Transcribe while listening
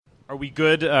Are we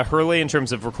good, Hurley, in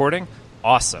terms of recording?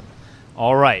 Awesome.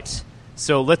 All right.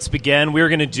 So let's begin. We're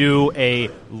going to do a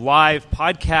live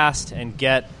podcast and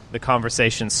get the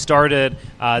conversation started.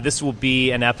 This will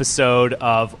be an episode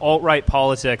of Alt-Right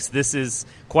Politics. This is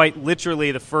quite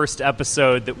literally the first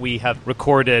episode that we have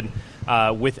recorded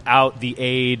without the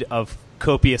aid of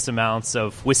copious amounts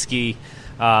of whiskey.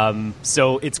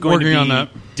 So it's going to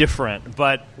be different.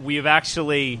 But we've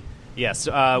actually... Yes,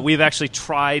 we've actually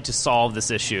tried to solve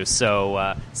this issue,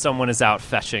 so someone is out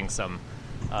fetching some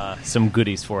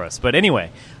goodies for us. But anyway,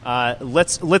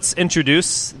 let's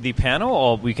introduce the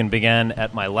panel. We can begin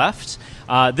at my left.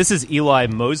 This is Eli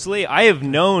Mosley. I have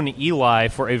known Eli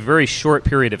for a very short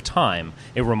period of time,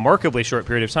 a remarkably short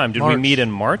period of time. Did we meet in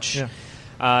March?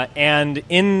 Yeah. And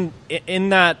in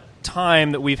that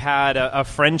time that we've had a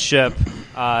friendship,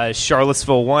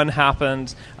 Charlottesville 1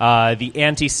 happened, the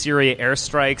anti-Syria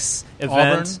airstrikes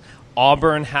event,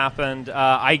 Auburn happened.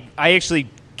 I actually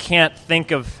can't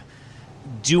think of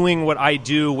doing what I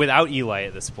do without Eli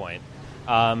at this point.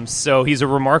 So he's a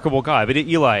remarkable guy. But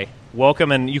Eli,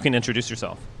 welcome, and you can introduce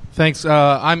yourself. Thanks.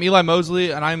 I'm Eli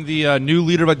Mosley, and I'm the new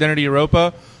leader of Identity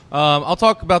Europa. I'll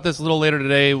talk about this a little later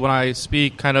today when I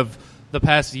speak kind of the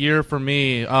past year for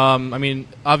me. I mean,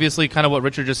 obviously kind of what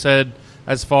Richard just said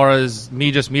as far as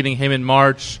me just meeting him in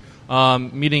March,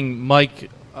 meeting Mike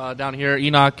down here,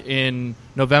 Enoch, in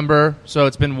November. So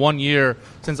it's been 1 year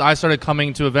since I started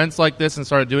coming to events like this and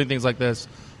started doing things like this.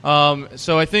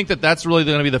 So I think that's really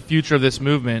going to be the future of this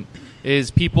movement,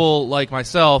 is people like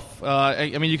myself. I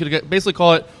mean, you could basically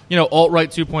call it,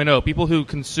 alt-right 2.0, people who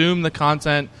consume the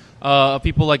content of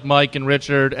people like Mike and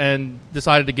Richard and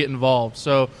decided to get involved.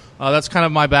 So that's kind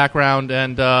of my background,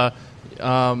 and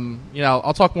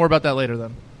I'll talk more about that later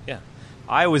then. Yeah,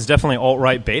 I was definitely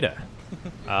alt-right beta.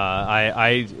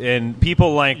 And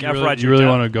people like F. Roger. You really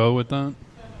want to go with that?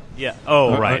 Yeah.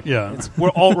 Oh, right. Yeah.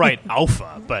 We're alt-right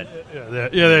alpha, but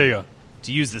there you go.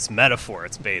 To use this metaphor,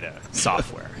 it's beta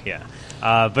software. Yeah.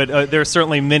 But there are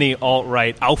certainly many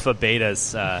alt-right alpha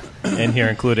betas in here,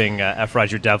 including F.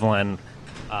 Roger Devlin,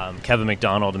 Kevin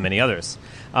McDonald, and many others.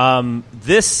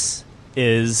 This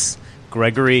is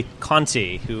Gregory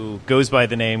Conti, who goes by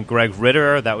the name Greg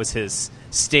Ritter. That was his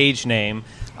stage name.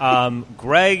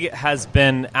 Greg has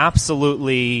been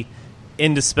absolutely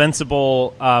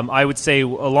indispensable, I would say,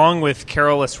 along with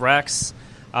Carolus Rex.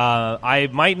 I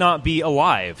might not be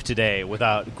alive today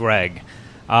without Greg.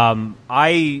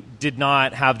 I did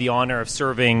not have the honor of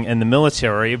serving in the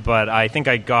military, but I think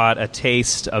I got a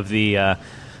taste of the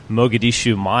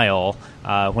Mogadishu Mile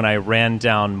when I ran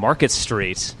down Market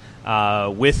Street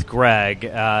with Greg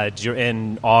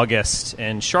in August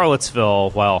in Charlottesville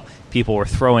while people were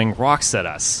throwing rocks at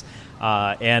us.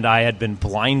 And I had been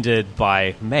blinded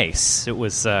by mace. It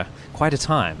was quite a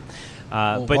time.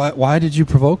 But why did you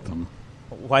provoke them?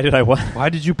 Why did I what? Why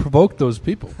did you provoke those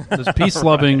people, those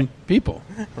peace-loving people?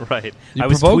 Right. You I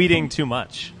was tweeting them. too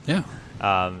much. Yeah.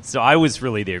 So I was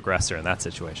really the aggressor in that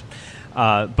situation.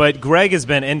 But Greg has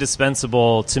been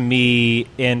indispensable to me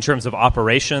in terms of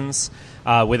operations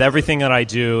with everything that I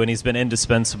do, and he's been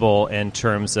indispensable in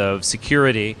terms of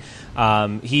security.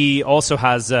 He also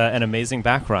has an amazing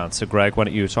background. So, Greg, why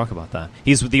don't you talk about that?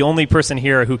 He's the only person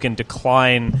here who can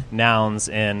decline nouns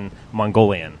in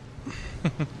Mongolian.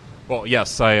 Well,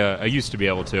 yes, I used to be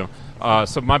able to.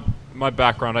 So my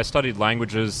background, I studied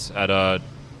languages at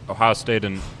Ohio State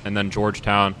and then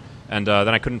Georgetown, and then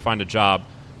I couldn't find a job.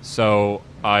 So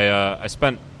I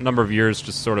spent a number of years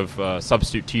just sort of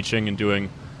substitute teaching and doing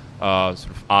sort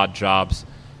of odd jobs,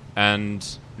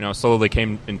 and slowly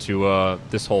came into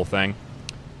this whole thing.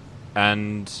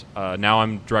 And now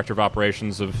I'm director of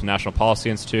operations of National Policy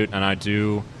Institute, and I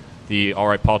do the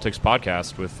Alt-Right Politics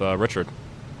podcast with Richard.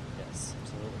 Yes,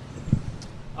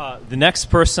 absolutely. The next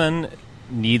person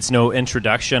needs no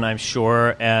introduction, I'm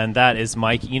sure, and that is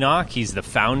Mike Enoch. He's the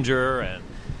founder and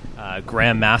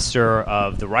Grand Master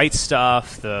of The Right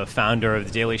Stuff, the founder of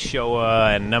The Daily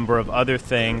Shoah, and a number of other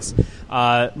things.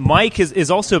 Mike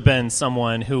has also been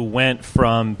someone who went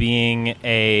from being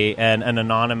an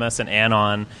anonymous, an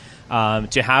anon,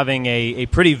 to having a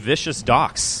pretty vicious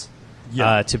dox,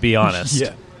 to be honest.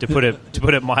 Yeah. To put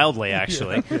it mildly,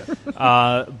 actually.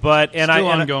 Yeah. Still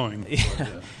ongoing. Yeah.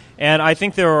 And I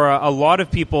think there were a lot of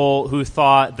people who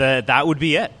thought that would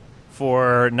be it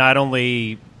for not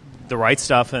only The Right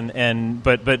Stuff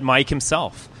but Mike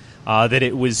himself, that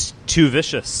it was too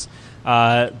vicious.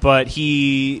 But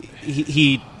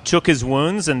he took his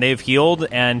wounds and they've healed,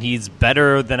 and he's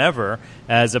better than ever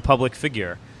as a public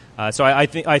figure. So I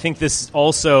think this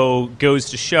also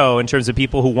goes to show in terms of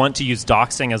people who want to use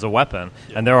doxing as a weapon,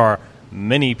 and there are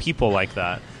many people like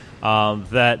that.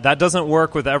 that doesn't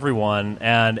work with everyone,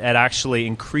 and it actually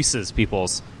increases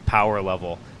people's power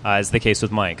level, as the case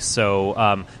with Mike.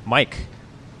 So, Mike,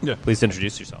 please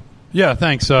introduce yourself. Yeah,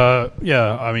 thanks.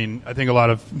 I mean, I think a lot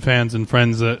of fans and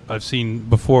friends that I've seen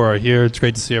before are here. It's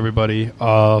great to see everybody.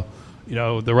 The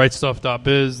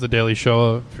rightstuff.biz, The Daily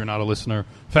Show, if you're not a listener.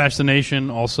 Fascination,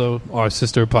 also our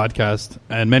sister podcast,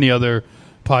 and many other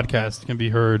podcasts can be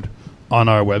heard on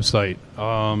our website.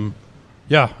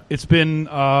 It's been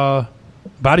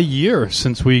about a year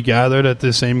since we gathered at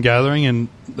the same gathering, and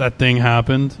that thing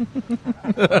happened.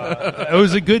 It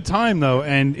was a good time, though,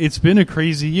 and it's been a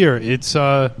crazy year. It's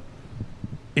hard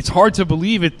to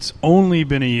believe it's only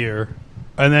been a year,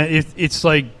 and that it's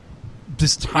like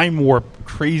this time warp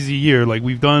crazy year. Like,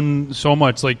 we've done so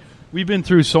much. Like, we've been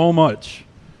through so much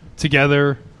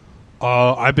together.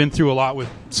 I've been through a lot with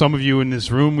some of you in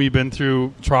this room. We've been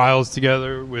through trials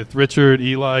together with Richard,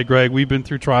 Eli, Greg. We've been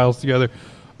through trials together.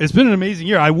 It's been an amazing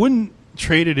year. I wouldn't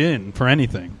trade it in for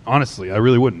anything. Honestly, I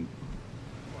really wouldn't.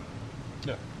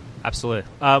 Yeah. Absolutely.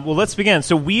 Well, let's begin.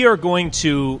 So we are going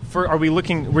to.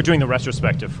 We're doing the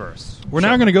retrospective first. We're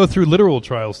now going to go through literal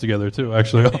trials together too.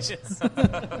 Actually,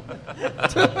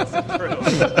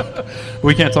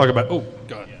 we can't talk about. Oh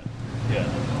God. Yeah.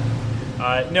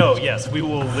 No. Yes, we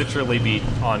will literally be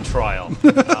on trial.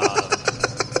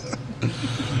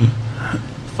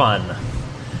 Fun.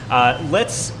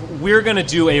 We're going to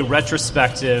do a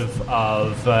retrospective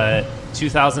of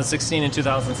 2016 and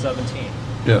 2017.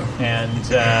 Yeah.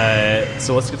 And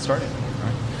so let's get started.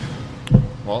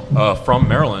 Well, from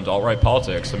Maryland, Alt-Right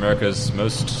Politics, America's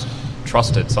most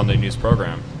trusted Sunday news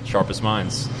program, sharpest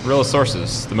minds, realest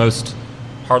sources, the most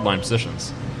hardline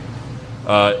positions.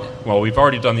 We've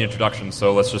already done the introduction,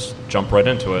 so let's just jump right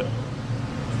into it.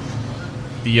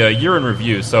 The year in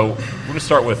review. So we're going to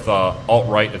start with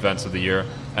alt-right events of the year.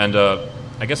 And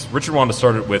I guess Richard wanted to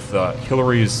start it with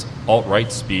Hillary's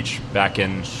alt-right speech back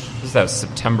in,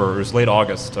 September. It was late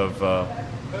August of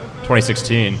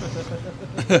 2016.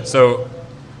 So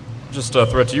just throw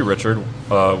it to you, Richard.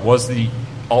 Was the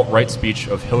alt-right speech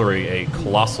of Hillary a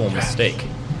colossal mistake?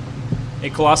 A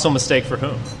colossal mistake for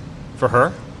whom? For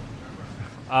her?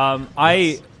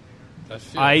 I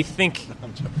think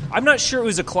I'm not sure it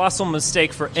was a colossal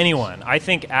mistake for anyone. I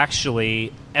think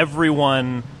actually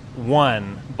everyone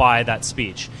won by that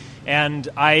speech. And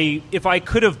if I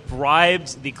could have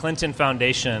bribed the Clinton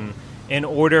Foundation in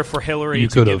order for Hillary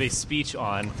to give a speech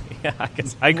on, I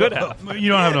guess I could have. You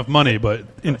don't have enough money, but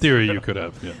in theory you could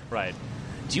have. Yeah. Right.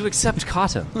 Do you accept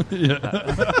cotton?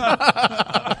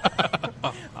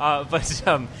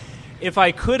 If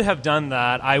I could have done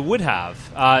that, I would have.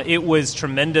 It was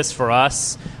tremendous for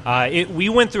us. We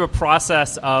went through a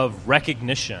process of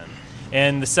recognition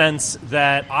in the sense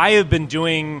that I have been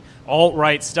doing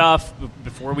alt-right stuff,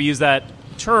 before we use that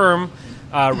term,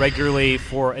 regularly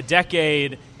for a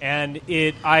decade, and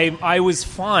I was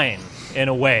fine, in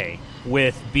a way,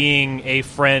 with being a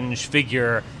fringe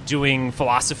figure doing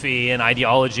philosophy and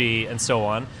ideology and so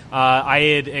on. I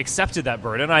had accepted that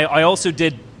burden. I also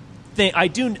did I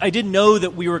did know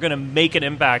that we were going to make an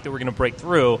impact, that we were going to break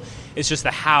through. It's just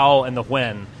the how and the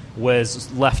when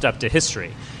was left up to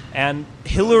history. And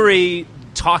Hillary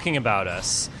talking about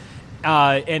us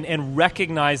and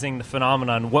recognizing the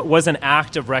phenomenon was an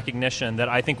act of recognition that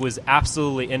I think was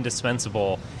absolutely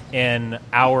indispensable in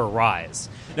our rise.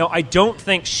 Now, I don't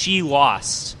think she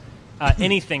lost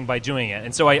anything by doing it.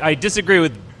 And so I disagree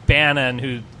with Bannon,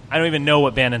 who I don't even know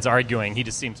what Bannon's arguing. He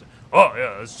just seems... Oh,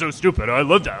 yeah, it's so stupid. I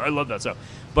love that. So,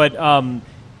 but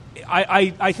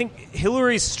I think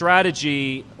Hillary's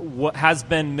strategy has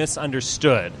been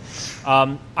misunderstood.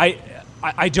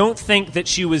 I don't think that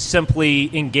she was simply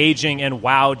engaging in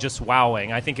just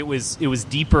wowing. I think it was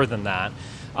deeper than that.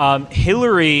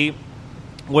 Hillary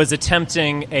was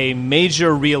attempting a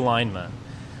major realignment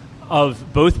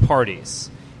of both parties,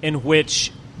 in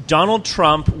which Donald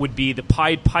Trump would be the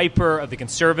Pied Piper of the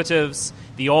conservatives,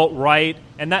 the alt-right,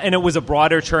 and it was a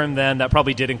broader term then that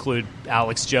probably did include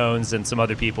Alex Jones and some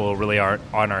other people who really aren't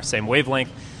on our same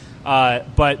wavelength.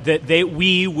 But that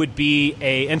we would be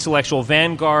a intellectual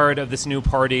vanguard of this new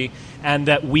party, and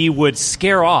that we would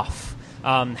scare off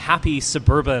happy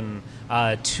suburban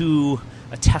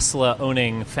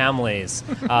Tesla-owning families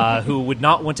who would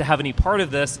not want to have any part of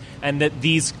this, and that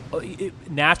these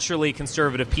naturally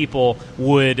conservative people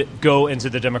would go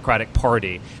into the Democratic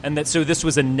Party. And that so this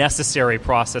was a necessary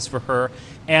process for her.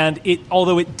 And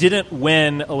although it didn't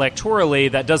win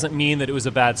electorally, that doesn't mean that it was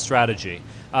a bad strategy.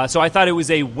 So I thought it was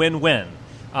a win-win.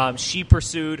 She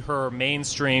pursued her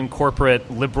mainstream corporate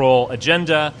liberal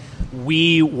agenda.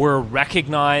 we were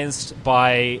recognized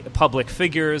by public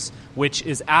figures, which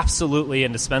is absolutely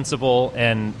indispensable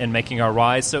in making our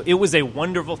rise. So it was a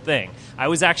wonderful thing. I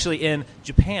was actually in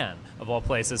Japan, of all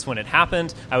places, when it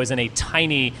happened. I was in a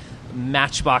tiny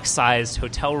Matchbox-sized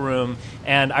hotel room,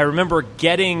 and I remember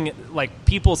getting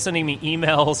people sending me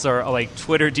emails or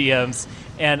Twitter DMs,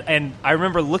 and I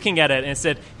remember looking at it and it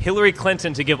said Hillary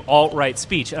Clinton to give alt-right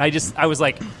speech, and I was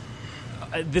like,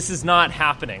 this is not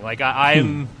happening.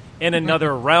 I'm in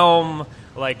another realm.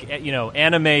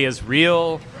 Anime is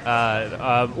real,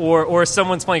 or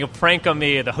someone's playing a prank on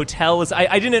me. The hotel is.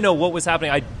 I didn't know what was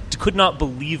happening. I could not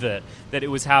believe it that it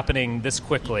was happening this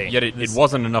quickly. Yet it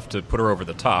wasn't enough to put her over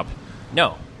the top.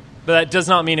 No, but that does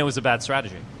not mean it was a bad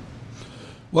strategy.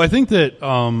 Well, I think that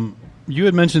you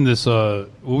had mentioned this.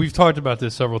 We've talked about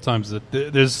this several times. That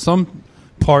there's some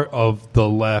part of the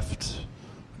left,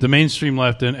 the mainstream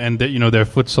left, and that they're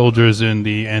foot soldiers in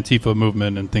the Antifa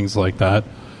movement and things like that,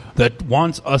 that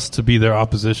wants us to be their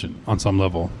opposition on some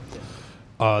level.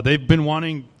 They've been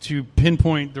wanting to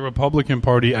pinpoint the Republican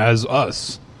Party as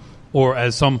us, or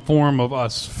as some form of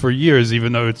us, for years,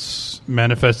 even though it's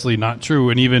manifestly not true.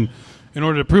 And even in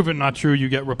order to prove it not true, you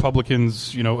get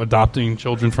Republicans, adopting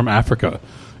children from Africa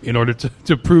in order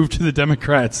to prove to the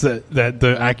Democrats that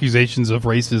the accusations of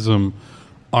racism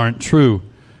aren't true.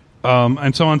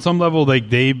 And so on some level,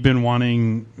 they've been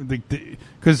wanting,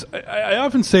 because I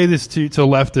often say this to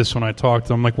leftists when I talk to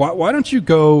them, why don't you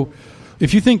go,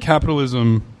 if you think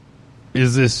capitalism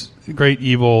is this great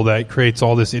evil that creates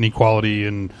all this inequality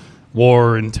and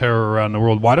war and terror around the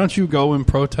world, why don't you go and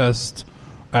protest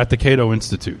at the Cato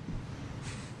Institute?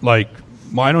 Why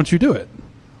don't you do it?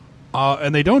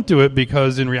 And they don't do it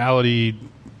because in reality,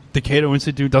 the Cato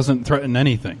Institute doesn't threaten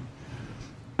anything.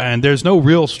 And there's no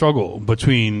real struggle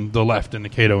between the left and the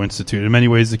Cato Institute. In many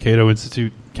ways, the Cato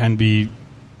Institute can be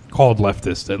called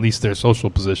leftist, at least their social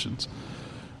positions.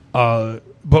 But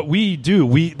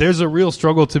there's a real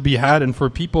struggle to be had. And for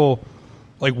people,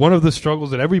 one of the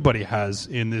struggles that everybody has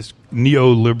in this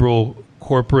neoliberal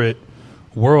corporate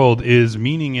world is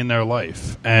meaning in their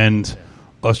life. And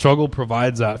a struggle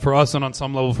provides that for us and on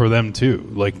some level for them too.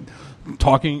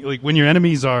 When your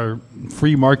enemies are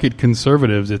free market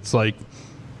conservatives, it's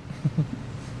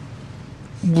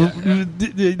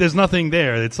there's nothing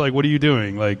there. It's what are you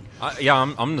doing?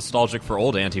 I'm nostalgic for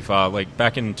old Antifa.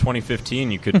 Back in 2015,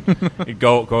 you could you'd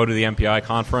go to the MPI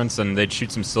conference and they'd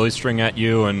shoot some silly string at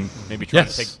you and maybe try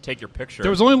to take your picture. There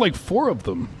was only 4 of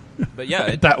them. But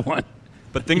yeah, that one.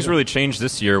 But things really changed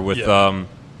this year with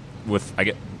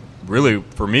really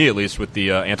for me at least with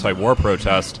the anti-war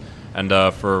protest and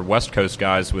for West Coast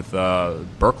guys with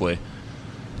Berkeley.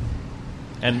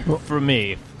 And for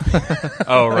me.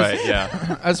 Oh, right,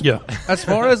 yeah. As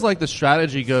far as the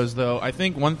strategy goes, though, I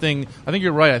think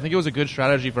you're right. I think it was a good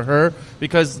strategy for her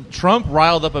because Trump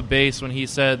riled up a base when he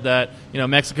said that,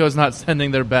 Mexico's not sending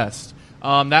their best.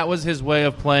 That was his way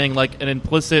of playing an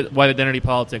implicit white identity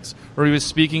politics, where he was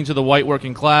speaking to the white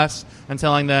working class and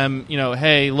telling them,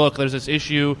 hey, look, there's this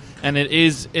issue, and it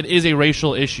is a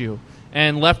racial issue.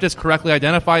 And leftists correctly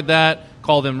identified that,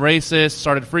 called him racist,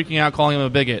 started freaking out, calling him a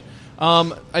bigot.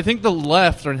 I think the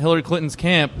left, or in Hillary Clinton's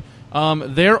camp,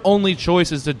 their only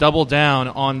choice is to double down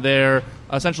on their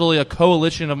essentially a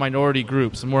coalition of minority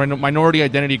groups, more minority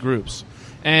identity groups.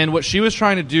 And what she was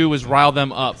trying to do was rile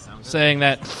them up, saying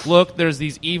that, look, there's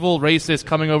these evil racists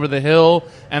coming over the hill,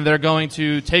 and they're going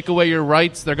to take away your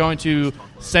rights. They're going to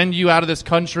send you out of this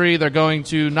country. They're going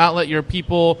to not let your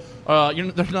people,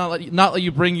 they're not let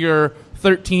you bring your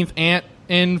 13th aunt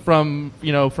in from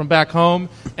back home.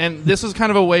 And this was kind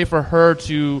of a way for her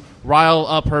to rile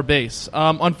up her base.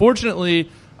 Unfortunately,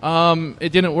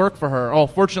 it didn't work for her. Oh,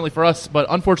 fortunately for us, but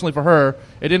unfortunately for her,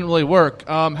 it didn't really work.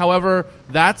 However,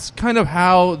 that's kind of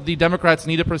how the Democrats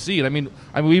need to proceed. I mean,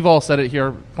 we've all said it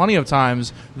here plenty of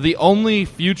times. The only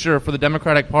future for the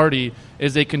Democratic Party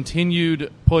is a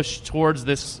continued push towards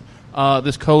this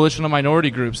coalition of minority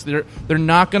groups. They're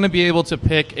not going to be able to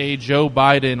pick a Joe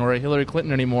Biden or a Hillary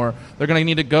Clinton anymore. They're going to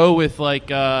need to go with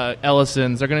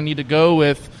Ellison's. They're going to need to go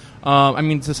with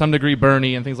to some degree,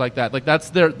 Bernie and things like that. That's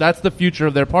the future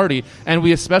of their party, and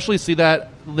we especially see that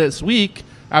this week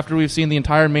after we've seen the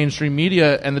entire mainstream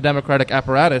media and the Democratic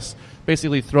apparatus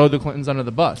basically throw the Clintons under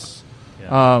the bus.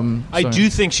 Yeah. I do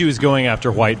think she was going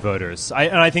after white voters,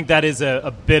 and I think that is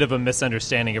a bit of a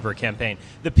misunderstanding of her campaign.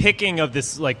 The picking of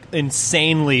this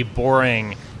insanely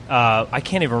boring. I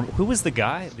can't even remember. Who was the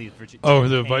guy? The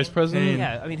vice president?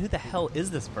 Yeah, I mean, who the hell is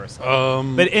this person?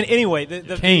 But anyway,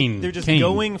 Kane. They're just Kane.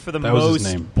 going for the That was his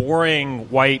most name. boring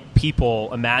white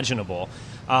people imaginable.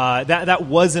 That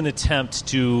was an attempt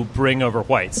to bring over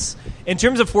whites. In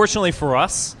terms of, fortunately for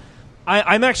us,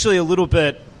 I'm actually a little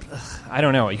bit, I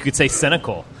don't know, you could say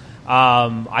cynical.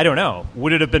 I don't know.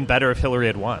 Would it have been better if Hillary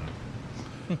had won?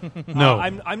 No.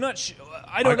 I'm not sure.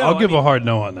 I don't know. I'll give a hard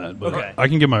no on that, but Okay. I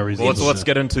can give my reasons. Well, let's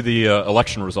get into the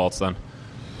election results then.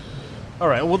 All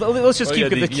right, well, let's just keep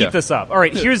this up. All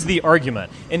right, here's the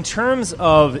argument. In terms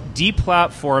of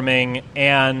deplatforming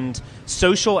and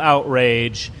social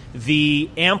outrage, the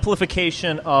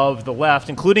amplification of the left,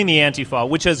 including the Antifa,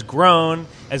 which has grown,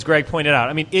 as Greg pointed out.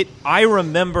 I mean, I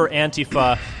remember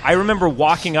Antifa. I remember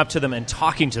walking up to them and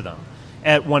talking to them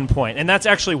at one point. And that's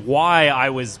actually why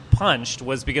I was punched,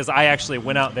 was because I actually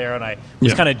went out there and I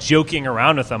was kind of joking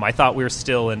around with them. I thought we were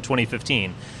still in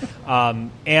 2015. All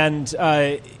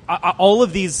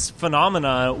of these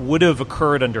phenomena would have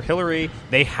occurred under Hillary.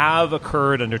 They have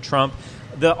occurred under Trump.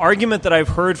 The argument that I've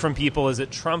heard from people is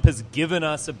that Trump has given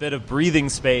us a bit of breathing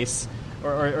space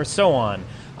or so on.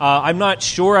 I'm not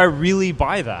sure I really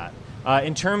buy that.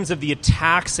 In terms of the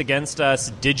attacks against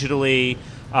us digitally,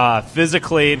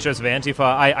 physically, in terms of Antifa,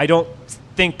 I don't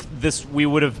think we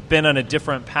would have been on a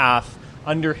different path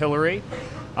under Hillary.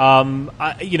 I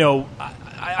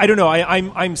don't know.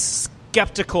 I'm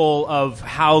skeptical of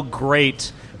how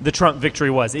great the Trump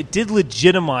victory was. It did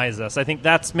legitimize us. I think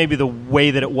that's maybe the way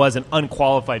that it was an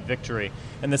unqualified victory,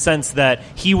 in the sense that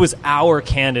he was our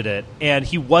candidate and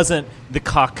he wasn't the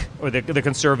cuck or the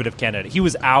conservative candidate. He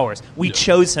was ours. We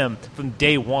chose him from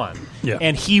day one. Yeah.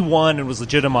 And he won and was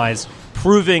legitimized,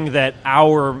 proving that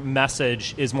our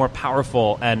message is more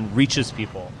powerful and reaches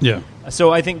people. Yeah.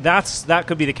 So I think that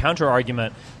could be the counter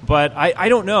argument. But I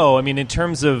don't know. I mean, in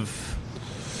terms of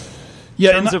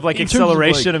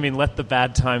acceleration, I mean, let the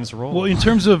bad times roll. Well, in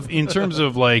terms of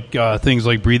like things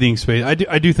like breathing space,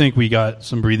 I do think we got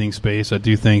some breathing space. I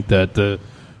do think that the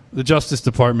Justice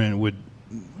Department would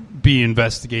be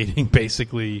investigating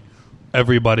basically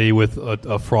everybody with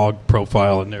a frog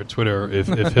profile in their Twitter if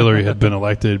Hillary had been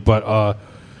elected. But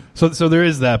so there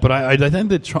is that. But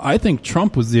I think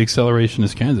Trump was the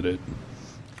accelerationist candidate.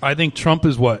 I think Trump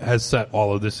is what has set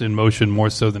all of this in motion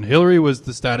more so than Hillary was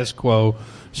the status quo.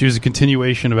 She was a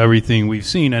continuation of everything we've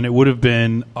seen, and it would have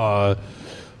been probably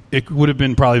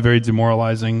very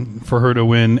demoralizing for her to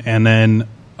win. And then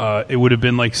it would have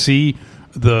been like, see,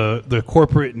 the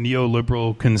corporate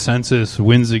neoliberal consensus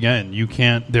wins again.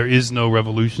 There is no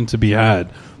revolution to be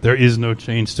had. There is no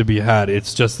change to be had.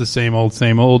 It's just the same old,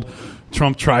 same old.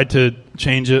 Trump tried to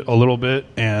change it a little bit,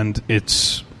 and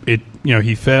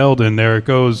he failed, and there it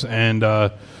goes. And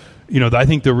I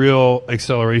think the real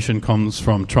acceleration comes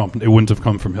from Trump. It wouldn't have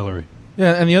come from Hillary.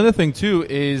 Yeah, and the other thing too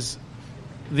is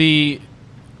the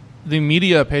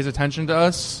media pays attention to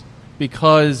us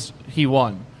because he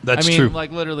won. That's true. true.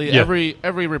 Like literally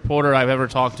every reporter I've ever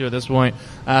talked to at this point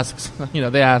asks,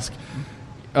 they ask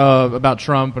about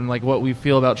Trump and like what we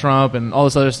feel about Trump and all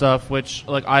this other stuff, which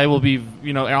like I will be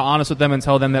honest with them and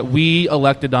tell them that we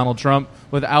elected Donald Trump.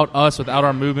 Without us, without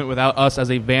our movement, without us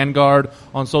as a vanguard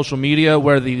on social media,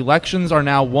 where the elections are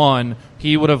now won,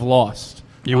 he would have lost.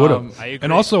 You would have.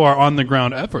 And also our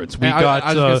on-the-ground efforts. I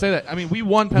was going to say that. I mean, we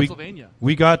won Pennsylvania.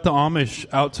 We got the Amish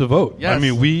out to vote. Yes. I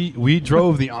mean, we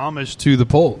drove the Amish to the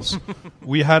polls.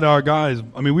 We had our guys.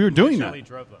 I mean, we were doing that.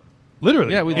 Drove them.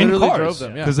 Literally. Yeah, we in literally cars, drove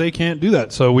them. Because they can't do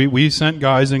that. So we sent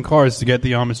guys in cars to get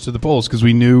the Amish to the polls because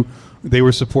we knew they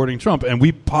were supporting Trump. And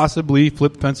we possibly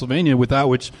flipped Pennsylvania, without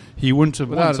which he wouldn't have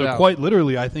won. So quite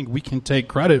literally, I think we can take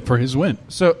credit for his win.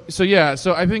 So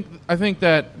I think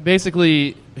that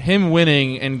basically him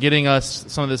winning and getting us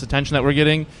some of this attention that we're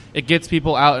getting, it gets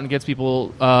people out and gets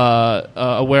people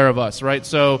aware of us, right?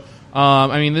 So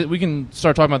we can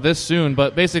start talking about this soon,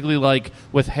 but basically, like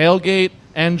with Hailgate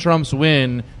and Trump's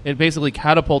win, it basically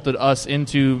catapulted us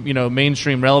into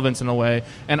mainstream relevance in a way.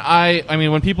 And I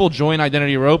mean, when people join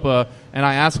Identity Europa, and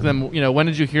I ask them, when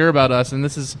did you hear about us? And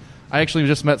I actually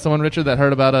just met someone, Richard, that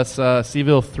heard about us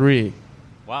Seville 3.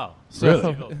 Wow.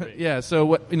 So, yeah.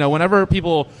 So whenever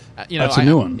people, that's a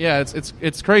new one. Yeah,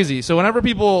 it's crazy. So whenever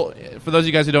people, for those of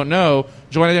you guys who don't know,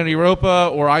 join Identity Europa,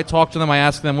 or I talk to them, I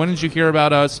ask them, when did you hear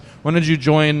about us? When did you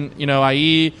join,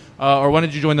 IE, or when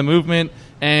did you join the movement?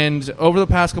 And over the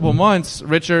past couple of months,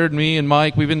 Richard, me, and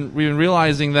Mike, we've been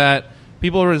realizing that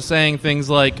people were saying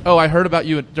things like, "Oh, I heard about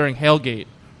you during Hailgate,"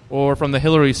 or from the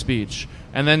Hillary speech,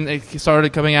 and then it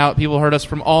started coming out. People heard us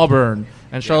from Auburn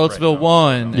and Charlottesville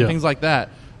 1 and things like that.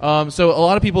 So a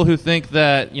lot of people who think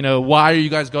that, why are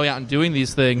you guys going out and doing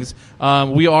these things?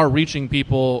 We are reaching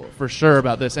people for sure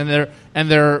about this, and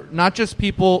they're not just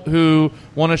people who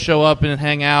want to show up and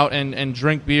hang out and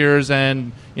drink beers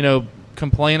and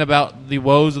complain about the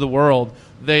woes of the world.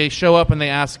 They show up and they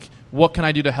ask, "What can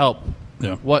I do to help?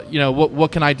 Yeah.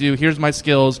 What can I do? Here's my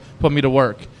skills. Put me to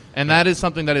work." and that is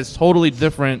something that is totally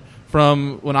different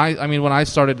from when I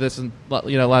started this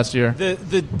last year.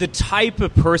 The type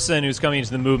of person who's coming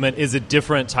into the movement is a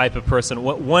different type of person.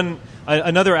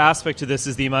 Another aspect to this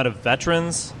is the amount of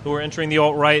veterans who are entering the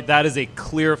alt-right. That is a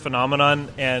clear phenomenon,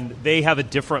 and they have a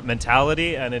different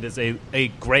mentality, and it is a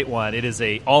great one. It is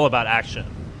all about action.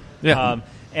 Yeah.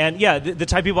 The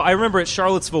type of people, I remember at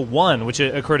Charlottesville 1, which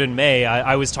occurred in May,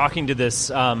 I was talking to this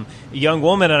young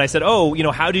woman, and I said,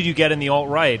 how did you get in the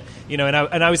alt-right? And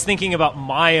I was thinking about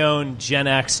my own Gen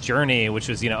X journey, which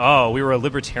was, we were a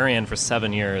libertarian for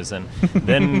 7 years, and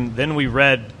then we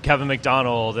read Kevin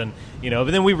McDonald, and,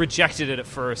 but then we rejected it at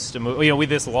first, and we had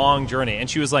this long journey. And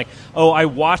she was like, I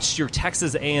watched your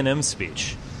Texas A&M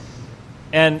speech.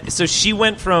 And so she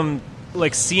went from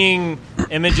seeing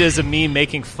images of me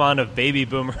making fun of baby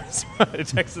boomers at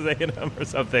Texas A&M or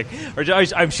something, or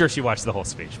I'm sure she watched the whole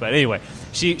speech. But anyway,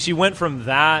 she went from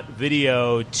that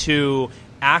video to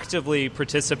actively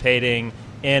participating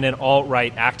in an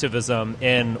alt-right activism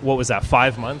in,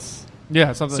 5 months?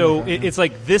 Yeah, something. So like that, it's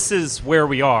like, this is where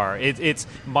we are. It's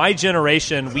my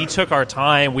generation. We took our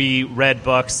time. We read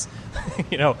books.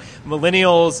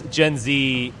 Millennials, Gen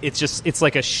Z. It's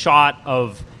like a shot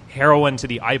of heroin to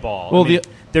the eyeball. Well,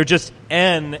 they're just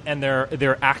and they're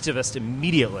activists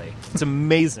immediately. It's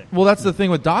amazing. Well, that's the thing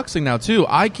with doxing now too.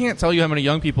 I can't tell you how many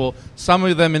young people, some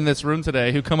of them in this room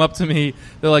today, who come up to me.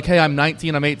 They're like, "Hey, I'm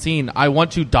 19. I'm 18. I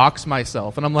want to dox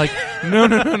myself," and I'm like,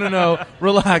 "No.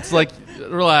 Relax. Like,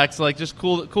 just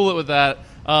cool it with that."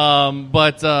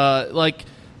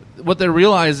 What they're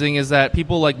realizing is that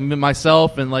people like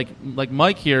myself and like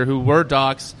Mike here, who were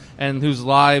doxed and whose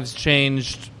lives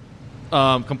changed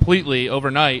completely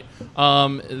overnight,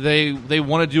 they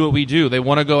want to do what we do. They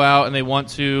want to go out and they want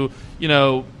to,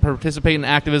 participate in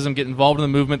activism, get involved in the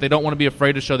movement. They don't want to be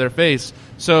afraid to show their face.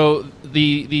 So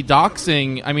the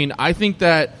doxing, I think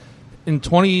that in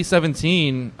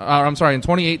 2018,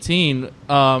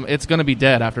 it's going to be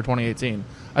dead after 2018.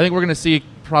 I think we're going to see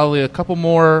probably a couple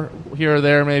more here or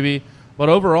there maybe. But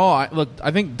overall,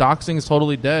 I think doxing is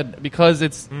totally dead because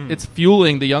it's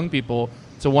fueling the young people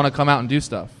to want to come out and do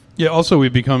stuff. Yeah, also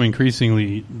we've become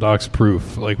increasingly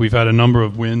dox-proof. Like, we've had a number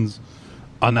of wins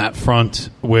on that front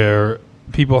where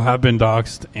people have been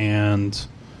doxed and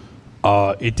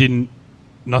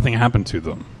nothing happened to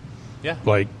them. Yeah.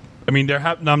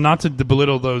 I'm not to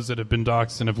belittle those that have been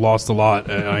doxed and have lost a lot.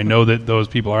 I know that those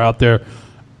people are out there,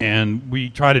 and we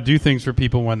try to do things for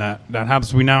people when that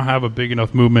happens. We now have a big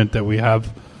enough movement that we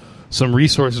have some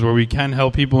resources where we can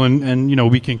help people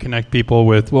and we can connect people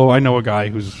with, I know a guy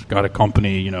who's got a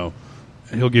company,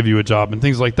 he'll give you a job and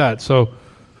things like that. So,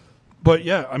 but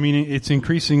yeah, it's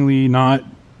increasingly not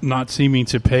seeming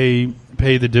to pay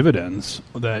the dividends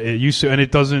that it used to, and it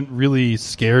doesn't really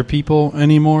scare people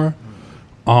anymore.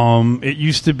 It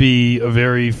used to be a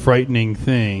very frightening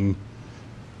thing,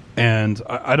 and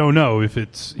I don't know if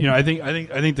it's, I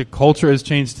think the culture has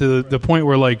changed to the point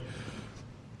where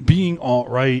being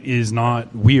alt-right is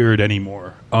not weird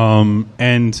anymore.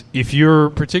 And if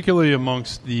you're particularly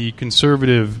amongst the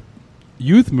conservative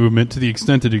youth movement, to the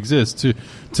extent it exists,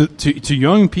 to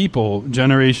young people,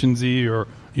 Generation Z or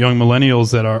young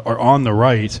millennials that are on the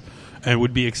right and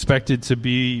would be expected to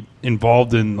be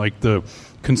involved in the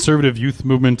conservative youth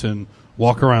movement and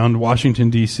walk around Washington,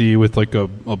 D.C. with a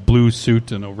blue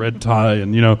suit and a red tie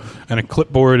and a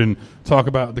clipboard and talk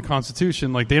about the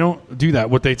Constitution. They don't do that.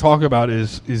 What they talk about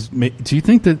is do you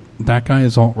think that guy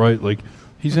is alt-right?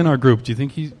 He's in our group. Do you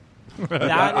think he's...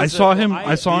 I saw him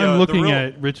looking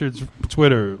at Richard's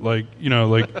Twitter. The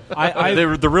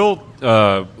real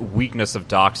weakness of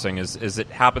doxing is it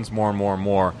happens more and more and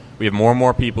more. We have more and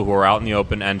more people who are out in the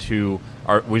open and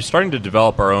we're starting to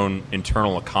develop our own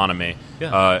internal economy.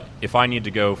 Yeah. If I need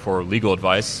to go for legal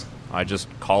advice, I just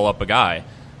call up a guy,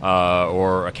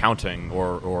 or accounting,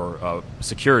 or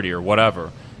security, or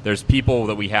whatever. There's people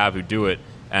that we have who do it,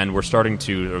 and we're starting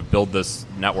to build this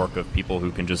network of people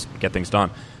who can just get things done.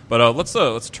 But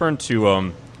let's turn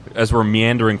to, as we're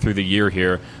meandering through the year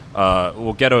here,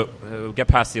 we'll get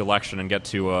past the election and get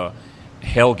to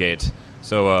Hailgate.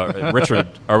 So, Richard,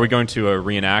 are we going to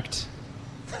reenact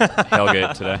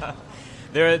Hailgate today?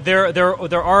 There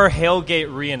are Hailgate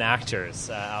reenactors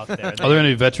out there. Are there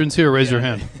any veterans here? Raise your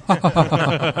hand.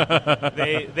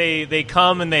 They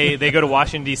come and they go to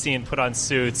Washington D.C. and put on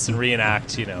suits and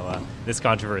reenact this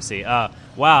controversy.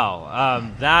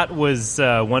 Wow, that was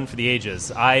one for the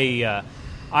ages. I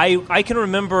can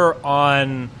remember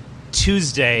on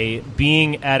Tuesday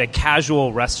being at a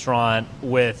casual restaurant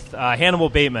with Hannibal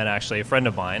Bateman, actually a friend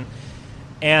of mine.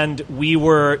 And we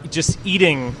were just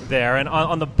eating there, and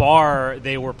on the bar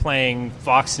they were playing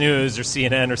Fox News or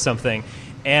CNN or something.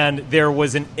 and there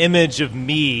was an image of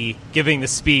me giving the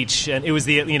speech, and it was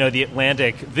the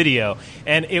Atlantic video,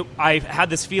 and I had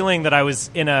this feeling that I was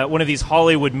in one of these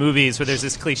Hollywood movies where there's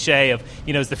this cliche of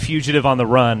it's the fugitive on the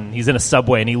run. He's in a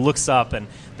subway and he looks up, and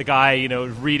the guy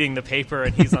reading the paper,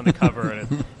 and he's on the cover,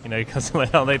 and he goes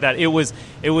like that. It was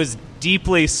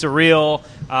deeply surreal,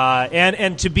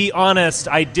 and to be honest,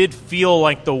 I did feel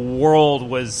like the world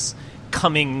was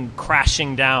coming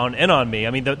crashing down in on me.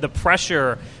 I mean, the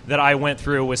pressure that I went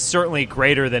through was certainly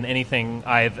greater than anything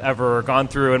I've ever gone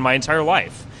through in my entire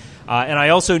life. And I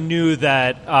also knew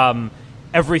that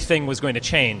everything was going to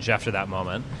change after that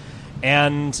moment.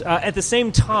 And at the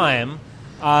same time,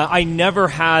 I never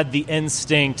had the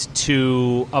instinct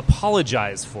to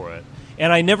apologize for it.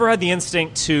 And I never had the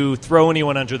instinct to throw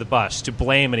anyone under the bus, to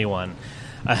blame anyone.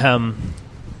 What?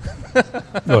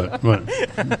 I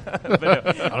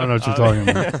don't know what you're talking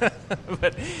about.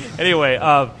 But anyway,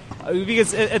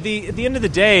 because at the end of the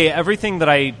day, everything that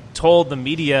I told the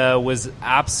media was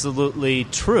absolutely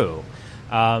true.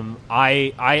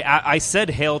 I said,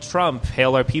 "Hail Trump,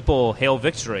 hail our people, hail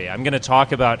victory." I'm going to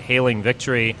talk about hailing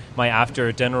victory my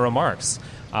after-dinner remarks.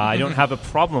 I don't have a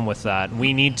problem with that.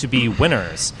 We need to be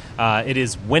winners.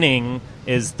 Winning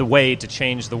is the way to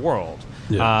change the world.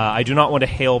 Yeah. I do not want to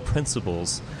hail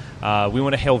principles. We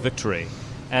want to hail victory.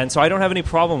 And so I don't have any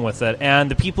problem with it.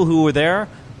 And the people who were there,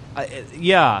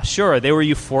 yeah, sure, they were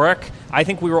euphoric. I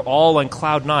think we were all on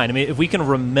cloud nine. I mean, if we can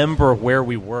remember where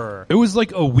we were. It was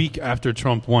like a week after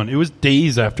Trump won. It was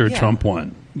days after Trump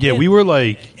won. Yeah, we were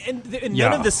like... And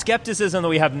none of the skepticism that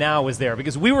we have now was there,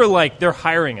 because we were like, they're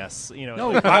hiring us.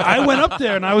 No, I went up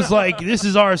there and I was like, this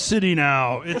is our city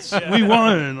now. We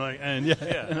won. And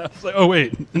I was like, oh,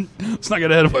 wait, let's not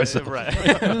get ahead of ourselves.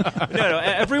 Right. No,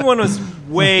 everyone was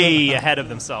way ahead of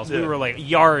themselves. We were like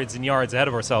yards and yards ahead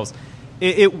of ourselves.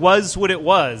 It was what it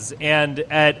was. And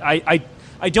I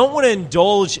don't want to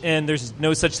indulge in there's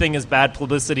no such thing as bad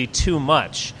publicity too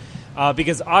much.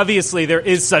 Because obviously there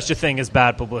is such a thing as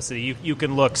bad publicity. You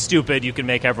can look stupid. You can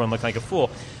make everyone look like a fool.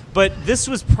 But this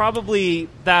was probably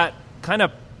that kind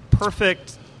of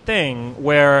perfect thing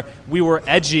where we were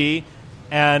edgy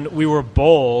and we were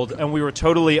bold and we were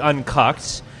totally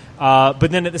uncucked.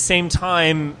 But then at the same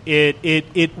time,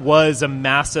 it was a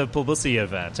massive publicity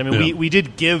event. I mean, we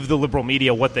did give the liberal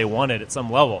media what they wanted at some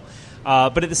level.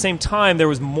 But at the same time, there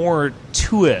was more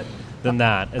to it than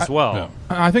that as well.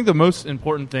 I think the most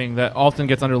important thing that often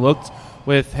gets underlooked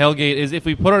with Hailgate is if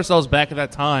we put ourselves back at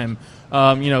that time.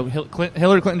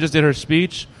 Hillary Clinton just did her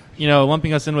speech,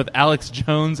 lumping us in with Alex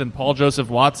Jones and Paul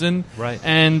Joseph Watson. Right.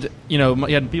 And, you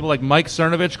had people like Mike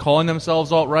Cernovich calling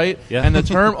themselves alt-right. Yeah. And the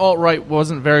term alt-right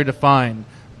wasn't very defined.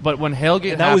 But when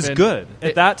Hailgate happened... That was good.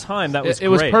 At that time, that was great. It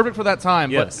was perfect for that time.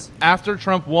 Yes. But after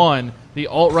Trump won, the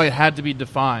alt-right had to be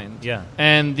defined. Yeah.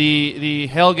 And the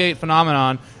Hailgate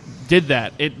phenomenon did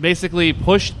that. It basically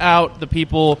pushed out the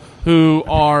people who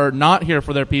are not here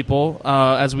for their people,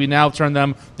 as we now term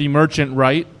them the merchant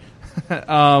right. It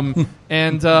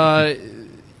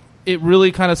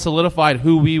really kind of solidified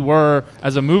who we were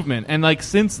as a movement. And like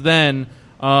since then,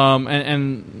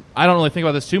 and I don't really think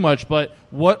about this too much, but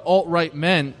what alt-right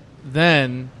meant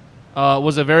then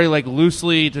was a very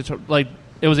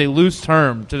it was a loose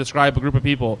term to describe a group of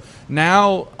people.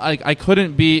 Now, it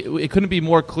couldn't be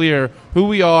more clear who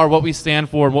we are, what we stand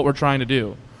for, and what we're trying to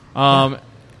do.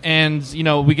 And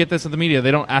we get this in the media. They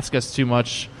don't ask us too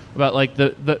much about like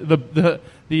the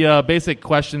basic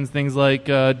questions, things like,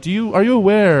 are you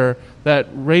aware that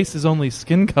race is only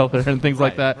skin color and things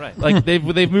like that? Right. Like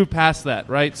they've moved past that,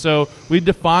 right? So we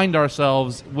defined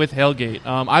ourselves with Hailgate.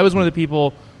 I was one of the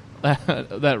people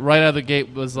that right out of the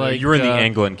gate was like, you're in the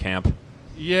Anglin camp.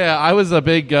 Yeah, I was a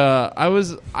big.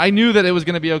 I knew that it was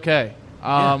going to be okay.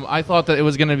 I thought that it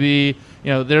was going to be.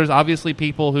 There's obviously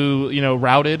people who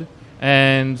routed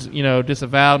and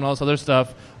disavowed and all this other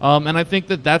stuff. And I think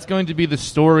that that's going to be the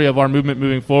story of our movement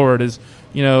moving forward. Is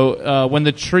when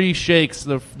the tree shakes,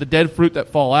 the dead fruit that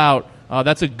fall out.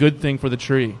 That's a good thing for the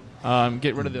tree.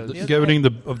 Get rid of those. Get rid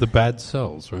of the bad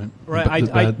cells, right? Right.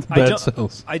 Bad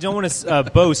cells. I don't want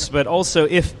to boast, but also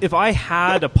if I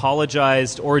had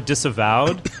apologized or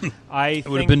disavowed, it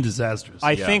would have been disastrous.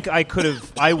 I think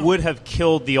I would have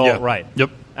killed the alt-right. Yep.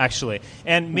 Actually,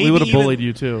 and maybe we would have bullied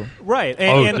you too. Right.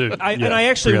 Dude. I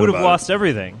actually would have lost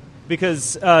everything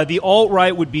because the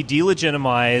alt-right would be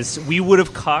delegitimized. We would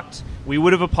have cucked. We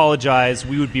would have apologized.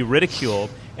 We would be ridiculed,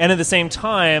 and at the same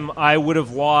time, I would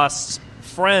have lost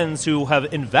friends who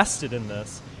have invested in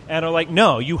this and are like,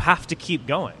 no, you have to keep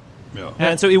going. Yeah.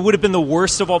 And so it would have been the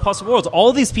worst of all possible worlds.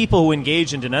 All these people who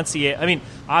engage in denunciation, I mean,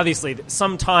 obviously,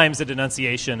 sometimes the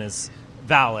denunciation is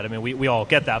valid. I mean, we all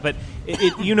get that. But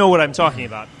you know what I'm talking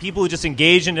about. People who just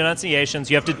engage in denunciations,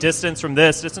 you have to distance from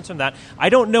this, distance from that. I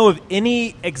don't know of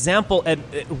any example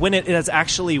when it has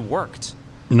actually worked.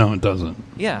 No, it doesn't.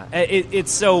 Yeah,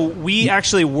 it's so we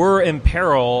actually were in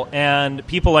peril, and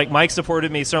people like Mike supported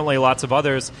me, certainly lots of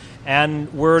others,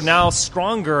 and we're now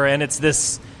stronger, and it's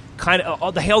this kind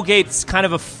of, the Halegate's kind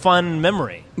of a fun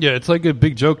memory. Yeah, it's like a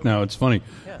big joke now. It's funny.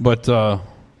 Yeah. But,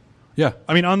 yeah,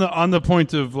 I mean, on the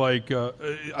point of, like,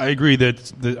 I agree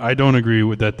that I don't agree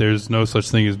with that there's no such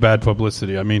thing as bad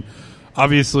publicity. I mean,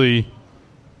 obviously,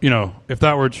 if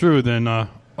that were true, then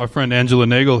our friend Angela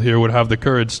Nagel here would have the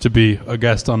courage to be a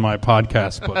guest on my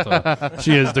podcast, but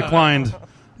she has declined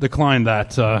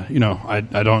that.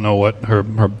 I don't know what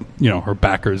her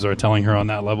backers are telling her on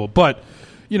that level. But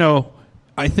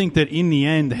I think that in the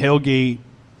end, Halegate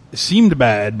seemed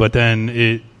bad, but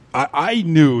then I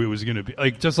knew it was going to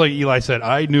be just like Eli said.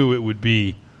 I knew it would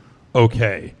be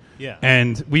okay. Yeah.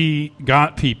 And we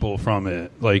got people from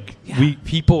it.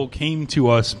 People came to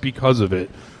us because of it.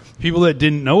 People that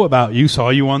didn't know about you saw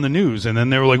you on the news, and then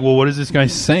they were like, well, what is this guy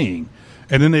saying?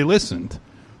 And then they listened.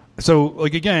 So,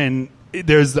 again,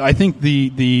 there's, I think,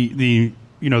 the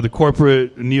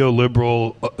corporate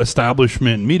neoliberal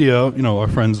establishment media,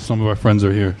 some of our friends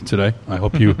are here today. I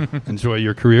hope you enjoy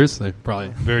your careers. They're probably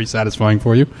very satisfying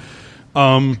for you.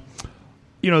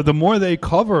 The more they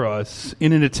cover us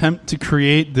in an attempt to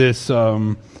create this,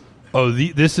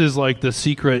 this is like the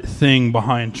secret thing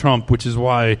behind Trump, which is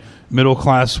why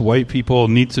middle-class white people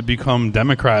need to become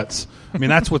Democrats. I mean,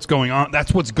 that's what's going on.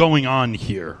 That's what's going on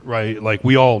here, right? Like,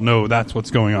 we all know that's what's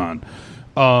going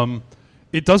on.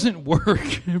 It doesn't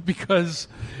work because,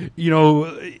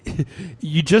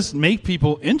 you just make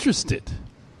people interested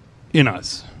in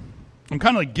us. I'm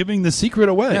kind of like giving the secret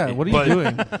away. Yeah, what are you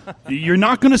doing? You're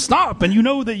not going to stop, and you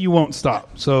know that you won't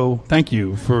stop. So thank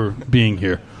you for being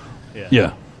here.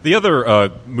 Yeah. The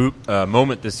other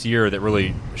moment this year that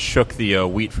really shook the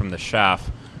wheat from the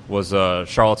chaff was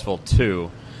Charlottesville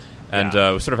 2. And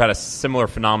we sort of had a similar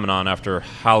phenomenon after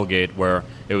Halegate, where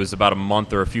it was about a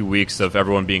month or a few weeks of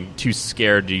everyone being too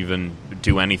scared to even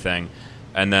do anything.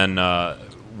 And then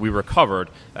we recovered.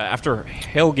 After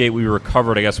Halegate, we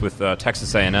recovered, I guess, with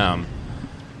Texas A&M.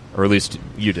 Or at least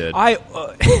you did.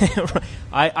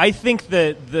 I think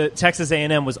that the Texas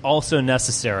A&M was also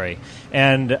necessary.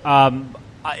 And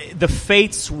the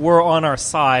fates were on our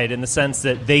side in the sense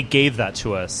that they gave that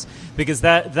to us. Because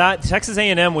that Texas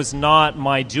A&M was not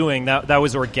my doing. That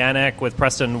was organic with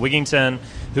Preston Wigington,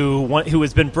 who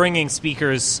has been bringing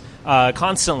speakers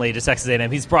constantly to Texas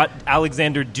A&M. He's brought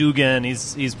Alexander Dugan.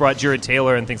 He's brought Jared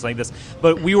Taylor and things like this.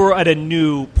 But we were at a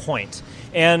new point.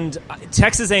 And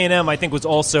Texas A&M, I think, was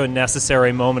also a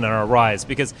necessary moment in our rise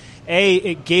because, A,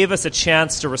 it gave us a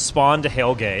chance to respond to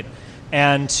Halegate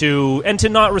and to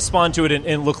not respond to it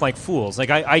and look like fools. Like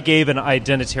I gave an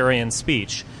identitarian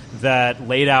speech that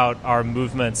laid out our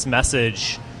movement's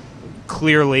message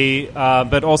clearly,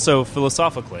 but also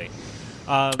philosophically.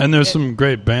 And there's some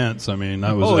great bants. I mean,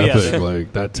 that was epic. Yes.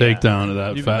 Like that takedown of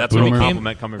that fat that's boomer. a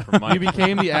compliment coming from Mike. You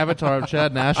became the avatar of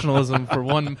Chad nationalism for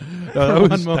one.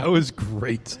 That was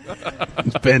great.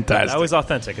 It's fantastic. That was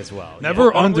authentic as well.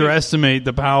 Never underestimate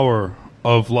the power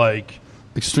of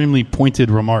extremely pointed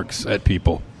remarks at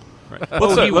people.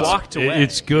 Well, he walked away.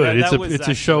 It's good. That was it's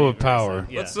a show of actually power.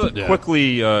 Yeah. Let's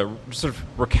quickly sort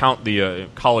of recount the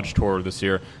college tour this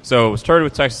year. So it started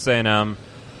with Texas A&M.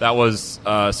 That was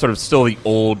sort of still the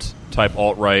old type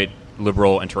alt-right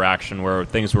liberal interaction where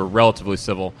things were relatively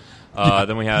civil.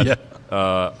 Then we had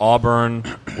Auburn,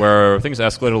 where things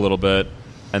escalated a little bit.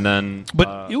 And then,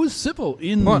 but it was civil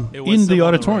in civil the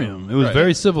auditorium. It was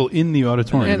very civil in the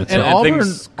auditorium. And Auburn,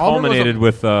 things culminated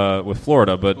with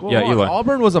Florida. But Eli.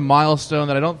 Auburn was a milestone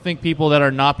that I don't think people that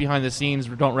are not behind the scenes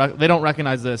don't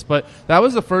recognize this. But that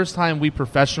was the first time we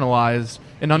professionalized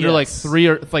in under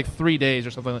 3 days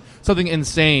or something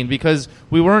insane because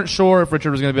we weren't sure if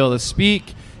Richard was going to be able to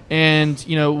speak. And,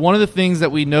 one of the things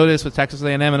that we noticed with Texas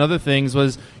A&M and other things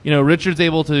was, Richard's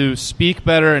able to speak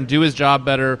better and do his job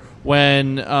better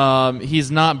when he's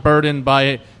not burdened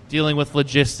by dealing with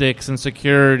logistics and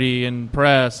security and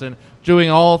press and doing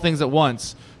all things at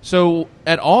once. So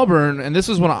at Auburn, and this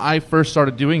is when I first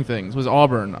started doing things, was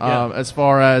Auburn, as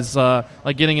far as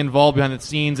getting involved behind the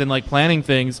scenes and planning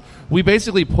things. We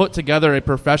basically put together a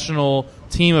professional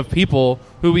team of people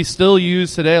who we still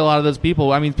use today. A lot of those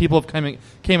people, I mean, people have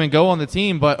came and go on the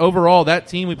team, but overall, that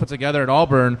team we put together at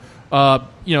Auburn,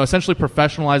 essentially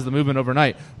professionalized the movement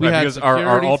overnight. We had because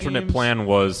our alternate teams. plan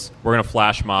was we're going to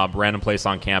flash mob, random place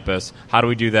on campus. How do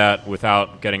we do that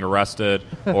without getting arrested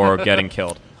or getting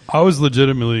killed? I was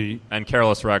legitimately And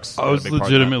Careless Rex. I was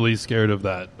legitimately scared of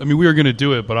that. I mean, we were going to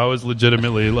do it, but I was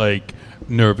legitimately like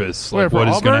nervous. Wait, Like, for what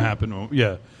is going to Auburn? happen?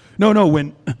 Yeah. No.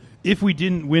 When if we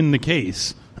didn't win the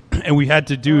case and we had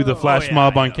to do the flash yeah,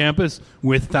 mob I on know. campus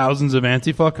with thousands of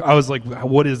anti-fuck, I was like,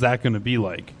 what is that going to be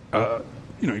like?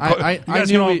 You I guys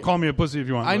knew can all we- call me a pussy if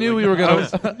you want. I but, knew like, we were I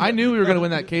was- gonna. I knew we were gonna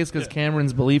win that case because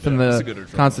Cameron's belief in it's a good the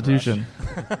adrenaline Constitution.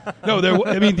 No,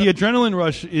 I mean, the adrenaline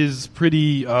rush is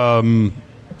pretty.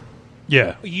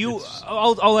 Yeah.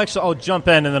 I'll jump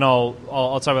in and then I'll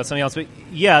talk about something else. But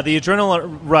yeah, the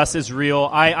adrenaline rush is real.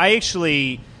 I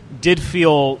actually did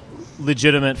feel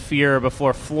legitimate fear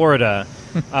before Florida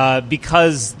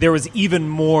because there was even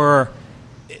more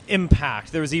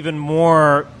impact. There was even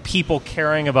more people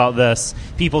caring about this,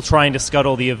 people trying to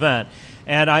scuttle the event.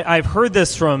 And I've heard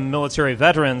this from military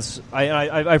veterans.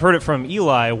 I've heard it from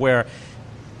Eli, where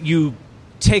you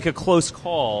take a close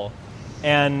call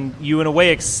and you, in a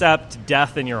way, accept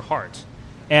death in your heart.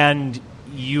 And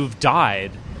you've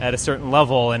died at a certain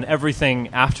level, and everything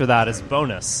after that is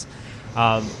bonus.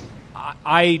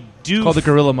 I do... It's called the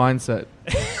gorilla mindset.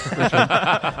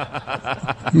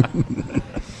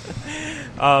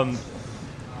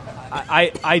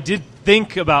 I did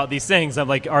think about these things. I'm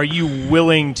like, are you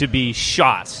willing to be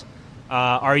shot?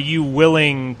 Are you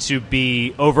willing to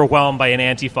be overwhelmed by an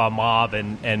Antifa mob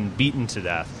and beaten to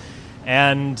death?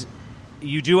 And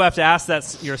you do have to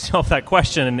ask yourself that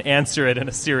question and answer it in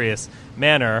a serious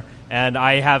manner. And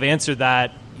I have answered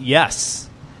that yes.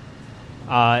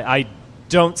 I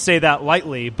don't say that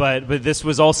lightly, but this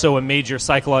was also a major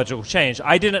psychological change.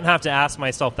 I didn't have to ask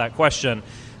myself that question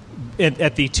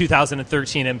at the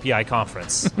 2013 MPI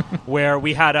conference, where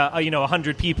we had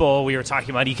 100 people. We were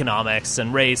talking about economics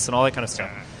and race and all that kind of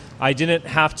stuff. I didn't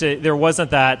have to. There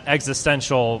wasn't that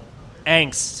existential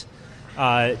angst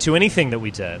to anything that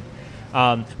we did.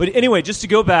 But anyway, just to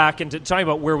go back and to talk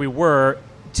about where we were,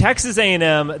 Texas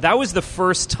A&M. That was the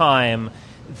first time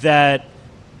that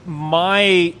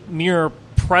my mere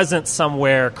presence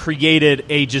somewhere created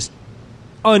a just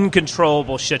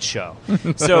uncontrollable shit show.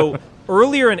 So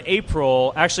earlier in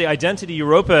April, actually, Identity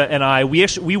Europa and I,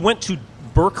 we went to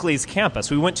Berkeley's campus.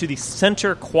 We went to the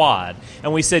Center Quad,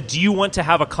 and we said, do you want to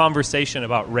have a conversation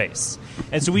about race?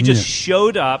 And so we just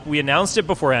showed up. We announced it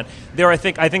beforehand. I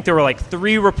think there were like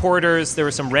 3 reporters. There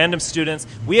were some random students.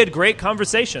 We had great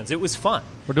conversations. It was fun.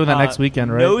 We're doing that next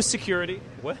weekend, right? No security.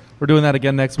 What? We're doing that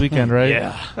again next weekend, right?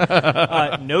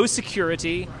 Yeah. No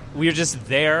security. We were just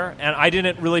there, and I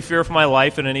didn't really fear for my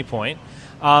life at any point.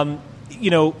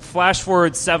 Flash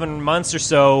forward 7 months or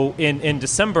so in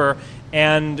December,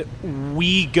 and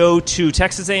we go to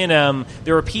Texas A&M.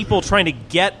 There are people trying to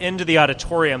get into the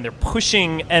auditorium. They're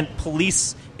pushing and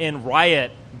police in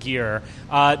riot gear.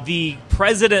 The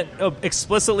president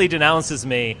explicitly denounces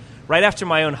me right after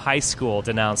my own high school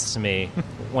denounced me,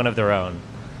 one of their own.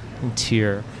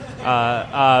 Tear.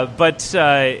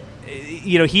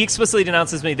 He explicitly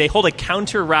denounces me. They hold a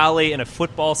counter rally in a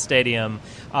football stadium.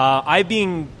 I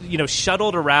being,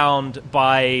 shuttled around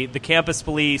by the campus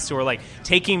police who are like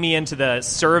taking me into the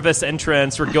service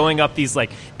entrance. We're going up these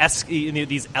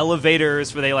these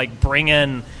elevators where they like bring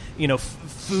in,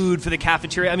 food for the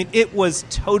cafeteria. I mean, it was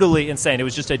totally insane. It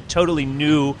was just a totally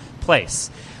new place.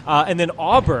 And then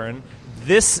Auburn.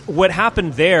 What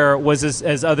happened there was,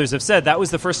 as others have said, that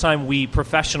was the first time we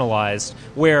professionalized,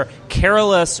 where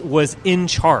Careless was in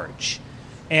charge.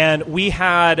 And we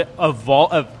had a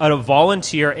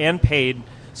volunteer and paid,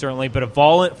 certainly, but a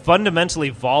fundamentally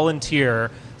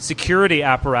volunteer security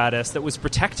apparatus that was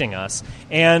protecting us,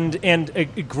 and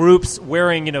groups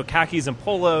wearing khakis and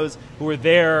polos who were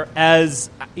there as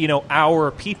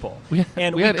our people. We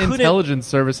had intelligence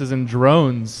services and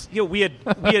drones. We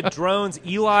had drones.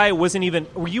 Eli wasn't even.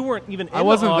 You weren't even. I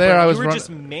wasn't there. I was. You were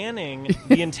just manning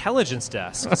the intelligence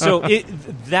desk. So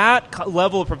that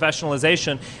level of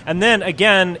professionalization, and then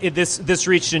again, this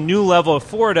reached a new level of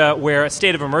Florida, where a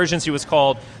state of emergency was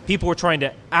called. People were trying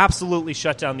to absolutely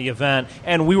shut down the event,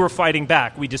 and we were fighting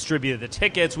back. We distributed the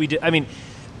tickets. We did. I mean,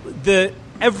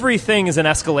 everything is an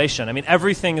escalation. I mean,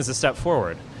 everything is a step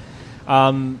forward.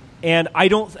 And I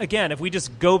don't. Again, if we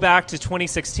just go back to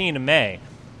 2016 in May,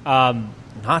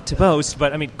 not to boast,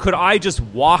 but I mean, could I just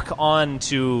walk on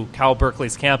to Cal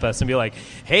Berkeley's campus and be like,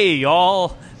 "Hey, y'all,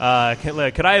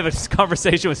 could I have a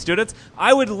conversation with students?"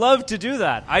 I would love to do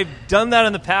that. I've done that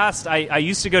in the past. I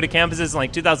used to go to campuses in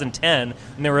like 2010,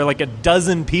 and there were like a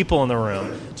dozen people in the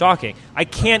room talking. I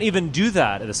can't even do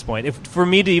that at this point. For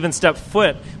me to even step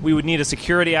foot, we would need a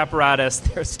security apparatus.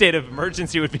 Their state of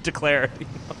emergency would be declared.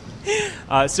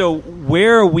 So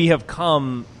where we have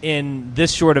come in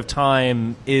this short of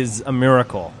time is a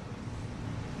miracle.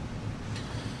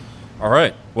 All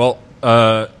right. Well,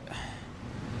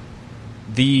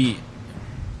 the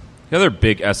other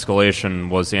big escalation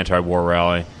was the anti-war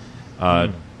rally,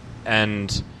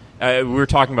 and we were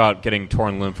talking about getting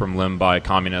torn limb from limb by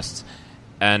communists,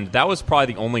 and that was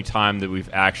probably the only time that we've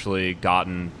actually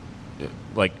gotten,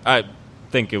 like, I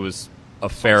think it was a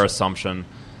fair assumption.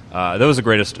 That was the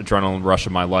greatest adrenaline rush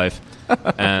of my life,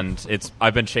 and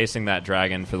I've been chasing that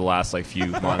dragon for the last few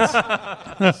months.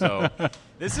 So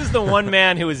this is the one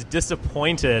man who was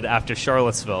disappointed after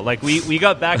Charlottesville. Like we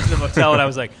got back to the motel and I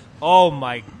was like, oh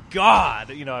my God,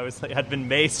 I was had been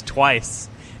maced twice,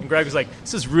 and Greg was like,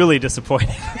 this is really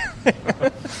disappointing.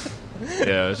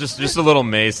 Yeah, it was just a little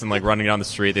mace and running down the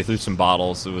street. They threw some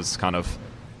bottles. It was kind of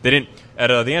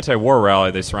at the anti-war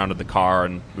rally. They surrounded the car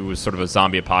and it was sort of a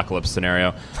zombie apocalypse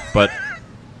scenario. But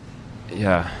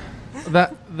yeah,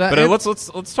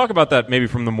 let's talk about that maybe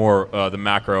from the more the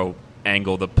macro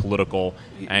angle, the political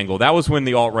angle. That was when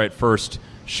the alt-right first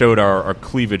showed our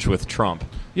cleavage with Trump.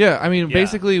 Yeah, I mean,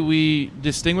 basically we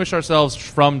distinguish ourselves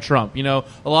from Trump. A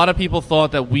lot of people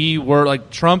thought that we were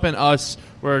Trump and us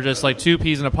were just two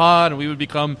peas in a pod, and we would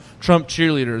become Trump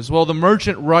cheerleaders. Well, the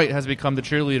merchant right has become the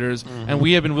cheerleaders, and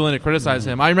we have been willing to criticize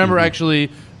him. I remember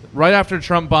actually right after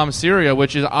Trump bombed Syria,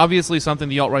 which is obviously something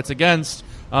the alt-right's against.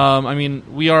 I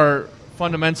mean, we are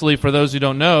fundamentally, for those who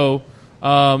don't know,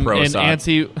 an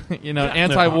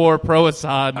anti-war,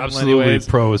 pro-Assad. Absolutely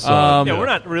pro-Assad. We're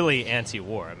not really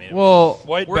anti-war. I mean,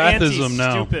 white we're Baathism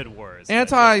now. Anti-stupid wars.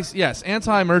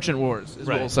 Anti-merchant wars is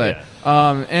what we'll say.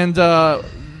 Yeah.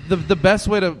 The best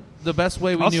way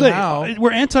we knew how.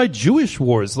 We're anti-Jewish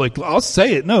wars. I'll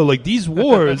say it. No, these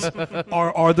wars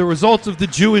are the result of the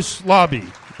Jewish lobby.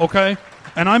 Okay.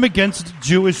 And I'm against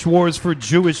Jewish wars for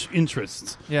Jewish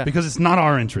interests. Yeah. Because it's not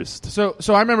our interest. So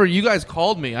I remember you guys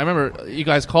called me.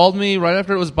 Right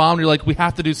after it was bombed. You're like, we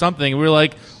have to do something. We were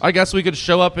like, I guess we could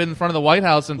show up in front of the White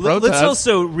House and protest. Let's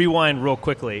also rewind real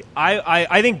quickly.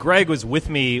 I think Greg was with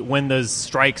me when those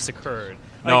strikes occurred.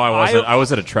 No, I wasn't. I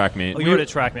was at a track meet. Oh, you were at a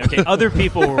track meet. Okay, other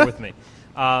people were with me.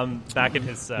 Back in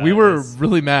his... we were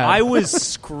really mad. I was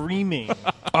screaming.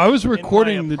 I was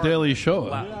recording the Daily Show.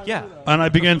 Yeah. And I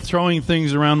began throwing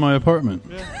things around my apartment.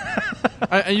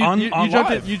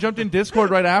 You jumped in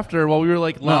Discord right after while we were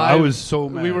live. No, I was so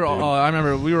mad. We were all, I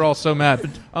remember we were all so mad.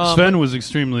 Sven was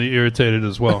extremely irritated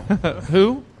as well.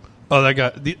 Who? Oh, that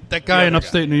guy. That guy in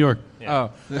upstate New York. Yeah.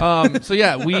 So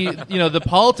yeah, we, the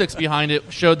politics behind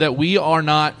it showed that we are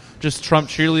not just Trump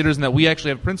cheerleaders, and that we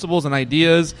actually have principles and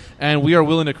ideas, and we are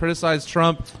willing to criticize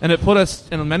Trump. And it put us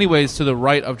in many ways to the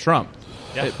right of Trump.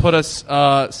 Yeah. It put us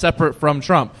separate from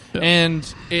Trump,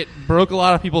 and it broke a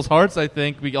lot of people's hearts. I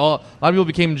think a lot of people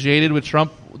became jaded with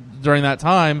Trump during that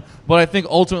time, but I think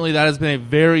ultimately that has been a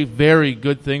very, very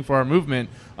good thing for our movement.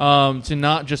 To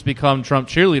not just become Trump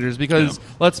cheerleaders, because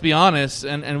let's be honest,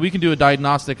 and we can do a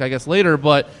diagnostic, I guess, later,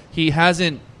 but he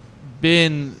hasn't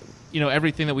been,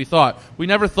 everything that we thought. We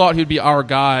never thought he'd be our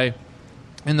guy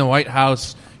in the White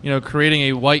House, creating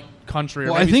a white country.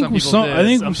 Or I think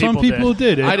some people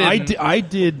did. I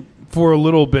did for a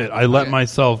little bit. I let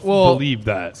myself believe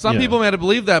that. Some people may have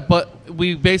believed that, but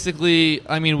we basically,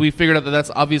 we figured out that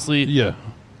that's obviously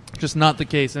just not the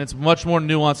case, and it's much more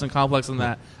nuanced and complex than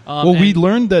that. We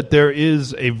learned that there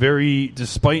is a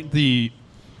despite the,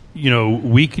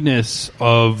 weakness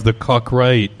of the cuck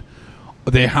right,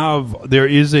 there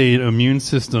is an immune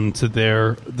system to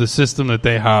the system that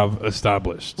they have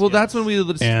established. Well, that's when we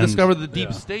discovered the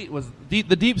deep state was the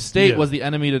deep state was the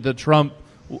enemy to the Trump,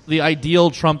 the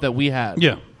ideal Trump that we had.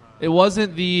 Yeah, it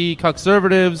wasn't the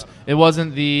conservatives, it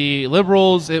wasn't the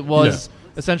liberals, it was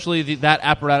essentially that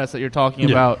apparatus that you're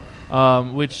talking about,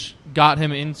 which got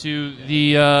him into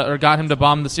or got him to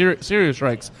bomb the Syria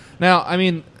strikes. Now,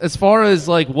 as far as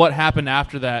what happened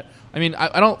after that,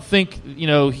 I don't think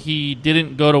he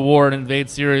didn't go to war and invade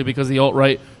Syria because the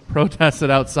alt-right protested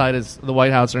outside the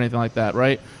White House or anything like that,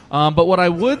 right? But what I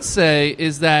would say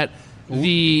is that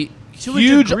the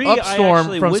huge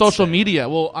upstorm from social media.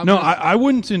 Well, I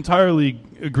wouldn't entirely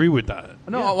agree with that.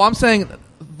 No, I'm saying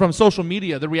from social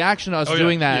media, the reaction to us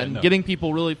doing that and getting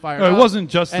people really fired up. It wasn't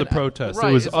just the protest.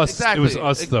 Right, it was us. Exactly. It was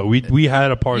us, though. We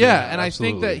had a part of it. Yeah, and I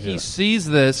think that he sees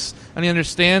this and he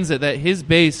understands it, that his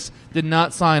base did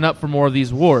not sign up for more of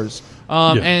these wars.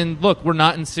 And look, we're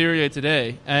not in Syria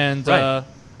today. And,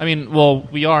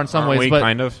 we are in some ways, but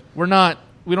kind of? We're not.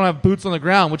 We don't have boots on the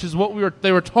ground, which is what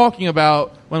they were talking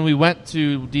about when we went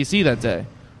to D.C. that day.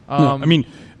 The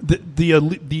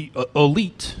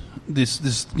elite,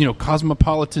 this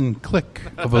cosmopolitan clique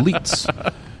of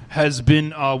elites has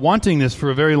been wanting this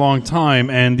for a very long time,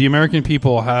 and the American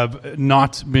people have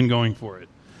not been going for it.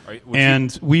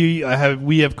 And we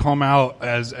have come out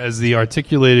as the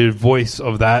articulated voice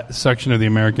of that section of the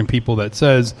American people that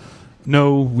says,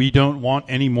 no, we don't want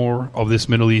any more of this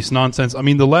Middle East nonsense. I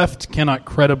mean, the left cannot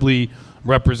credibly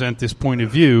represent this point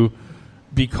of view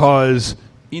because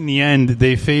in the end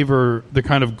they favor the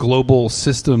kind of global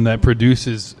system that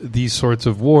produces these sorts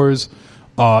of wars.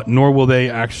 Nor will they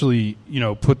actually,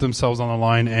 put themselves on the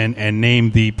line and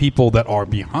name the people that are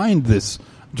behind this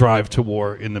drive to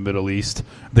war in the Middle East.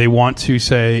 They want to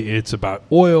say it's about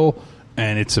oil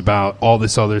and it's about all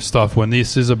this other stuff when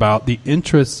this is about the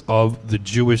interests of the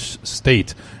Jewish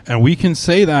state. And we can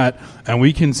say that, and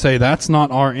we can say that's not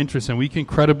our interest, and we can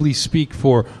credibly speak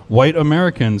for white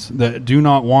Americans that do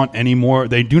not want any more,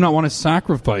 they do not want to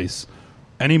sacrifice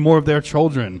any more of their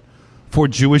children for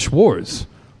Jewish wars.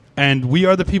 And we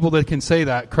are the people that can say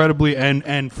that credibly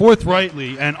and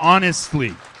forthrightly and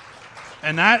honestly.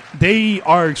 And that they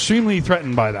are extremely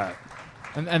threatened by that.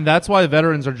 And that's why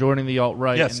veterans are joining the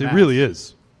alt-right. Yes, it really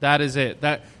is. That is it.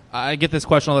 I get this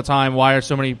question all the time. Why are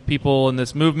so many people in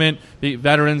this movement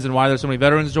veterans, and why there's so many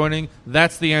veterans joining?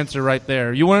 That's the answer right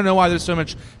there. You want to know why there's so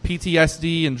much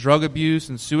PTSD and drug abuse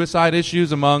and suicide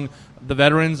issues among the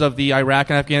veterans of the Iraq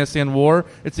and Afghanistan war?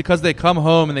 It's because they come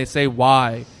home and they say,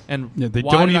 why? And they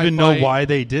don't even know why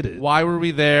they did it. Why were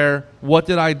we there? What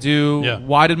did I do? Yeah.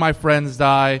 Why did my friends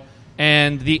die?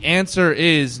 And the answer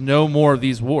is no more of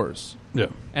these wars. Yeah.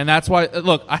 And that's why,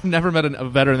 look, I've never met a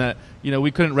veteran that,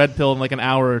 we couldn't red pill in like an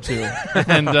hour or two.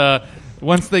 And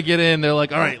once they get in, they're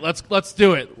like, all right, let's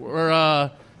do it.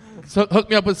 So hook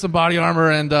me up with some body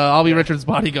armor and I'll be Richard's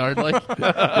bodyguard.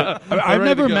 I've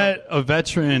never met a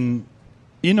veteran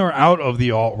in or out of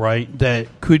the alt-right that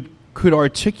could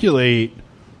articulate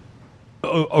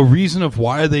a reason of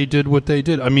why they did what they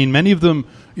did. I mean, many of them,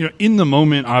 in the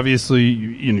moment, obviously,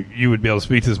 you would be able to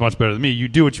speak to this much better than me. You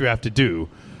do what you have to do.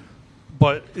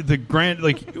 But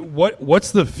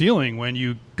what's the feeling when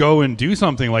you go and do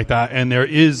something like that and there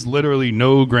is literally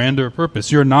no grander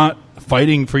purpose? You're not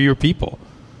fighting for your people.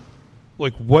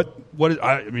 Like what is,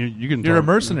 I mean, you can. You're a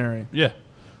mercenary. Yeah,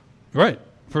 right.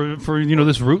 For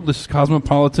this rootless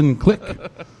cosmopolitan clique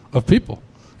of people.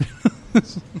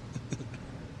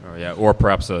 Oh yeah, or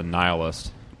perhaps a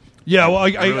nihilist. Yeah, well,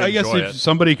 I guess enjoy if it.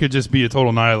 somebody could just be a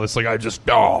total nihilist,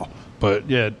 but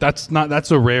yeah,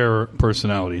 that's a rare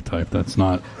personality type. That's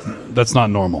not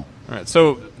normal. All right,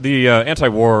 so the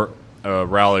anti-war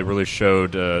rally really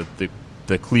showed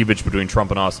the cleavage between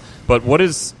Trump and us. But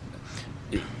there's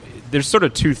sort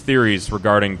of two theories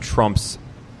regarding Trump's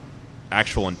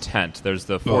actual intent. There's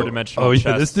the four-dimensional chess.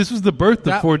 Yeah, this was the birth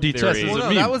of 4D chess. theory. Well,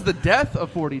 no, that was the death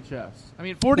of 4D chess. I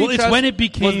mean, 4D it's chess when it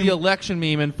became was the election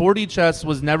meme, and 4D chess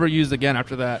was never used again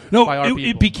after that. No, by our people.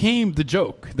 it became the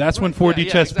joke. That's when 4D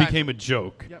chess exactly. became a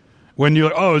joke. Yep. When you're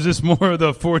like, oh, is this more of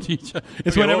the 4D chess?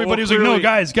 It's when everybody was like, no,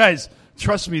 guys,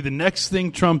 trust me, the next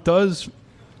thing Trump does,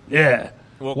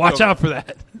 watch out for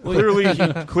that.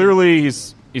 Clearly,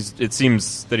 it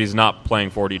seems that he's not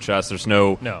playing 4D chess. There's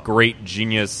no great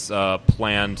genius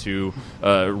plan to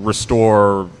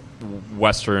restore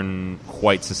Western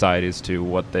white societies to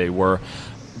what they were.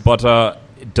 But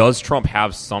does Trump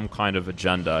have some kind of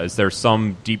agenda? Is there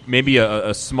some deep, maybe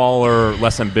a smaller,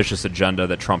 less ambitious agenda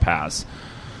that Trump has?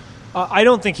 I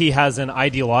don't think he has an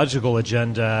ideological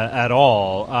agenda at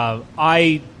all.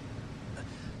 In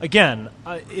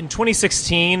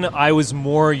 2016, I was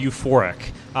more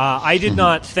euphoric. I did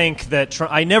not think that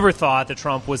I never thought that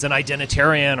Trump was an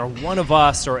identitarian or one of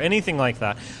us or anything like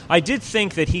that. I did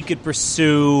think that he could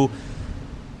pursue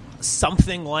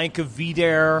something like a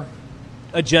VDARE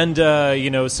agenda,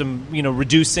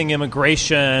 reducing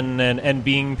immigration and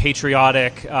being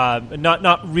patriotic,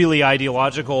 not really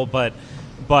ideological, but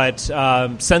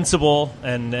sensible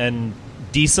and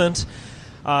decent.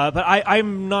 But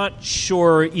I'm not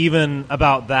sure even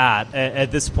about that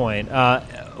at this point.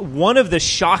 One of the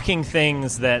shocking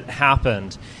things that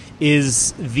happened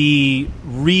is the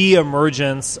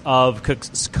re-emergence of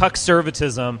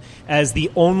conservatism as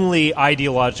the only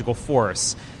ideological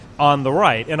force on the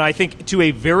right. And I think to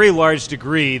a very large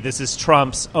degree, this is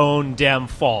Trump's own damn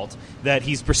fault that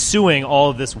he's pursuing all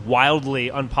of this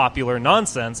wildly unpopular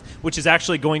nonsense, which is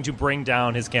actually going to bring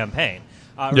down his campaign.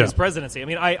 His presidency. I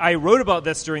mean, I wrote about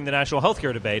this during the national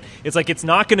healthcare debate. It's like it's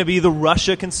not going to be the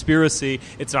Russia conspiracy.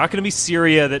 It's not going to be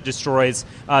Syria that destroys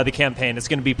the campaign. It's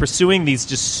going to be pursuing these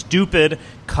just stupid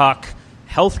cuck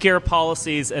healthcare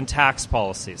policies and tax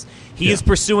policies. He is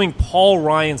pursuing Paul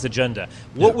Ryan's agenda.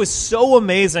 What was so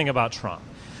amazing about Trump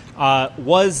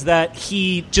was that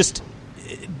he just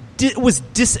was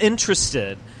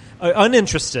uninterested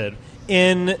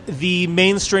in the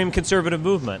mainstream conservative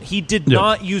movement. He did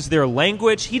not use their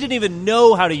language. He didn't even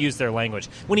know how to use their language.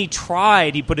 When he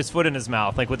tried, he put his foot in his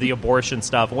mouth, like with the abortion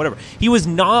stuff and whatever. He was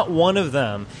not one of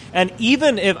them. And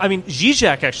even if,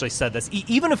 Zizek actually said this,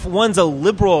 even if one's a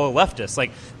liberal or leftist,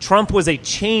 like Trump was a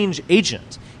change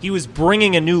agent. He was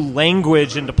bringing a new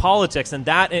language into politics, and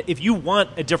that, if you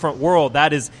want a different world,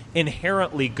 that is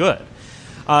inherently good.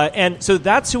 And so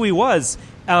that's who he was.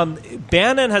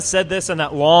 Bannon has said this in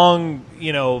that long,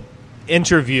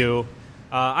 interview.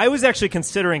 I was actually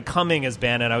considering coming as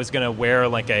Bannon. I was going to wear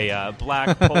like a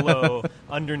black polo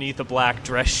underneath a black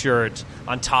dress shirt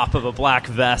on top of a black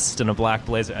vest and a black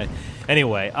blazer.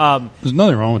 Anyway. There's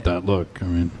nothing wrong with that look.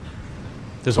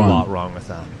 There's a lot wrong with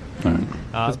that.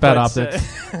 It's bad optics.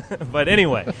 But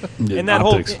anyway, in that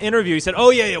optics. whole interview, he said,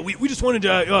 we just wanted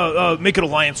to make an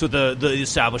alliance with the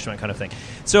establishment kind of thing.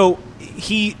 So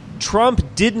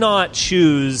Trump did not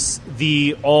choose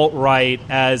the alt-right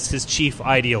as his chief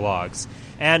ideologues.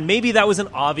 And maybe that was an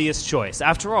obvious choice.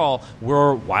 After all,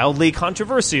 we're wildly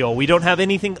controversial. We don't have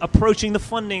anything approaching the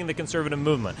funding of the conservative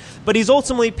movement. But he's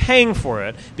ultimately paying for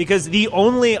it because the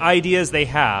only ideas they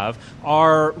have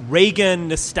are Reagan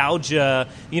nostalgia,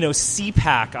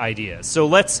 CPAC ideas. So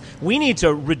we need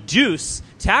to reduce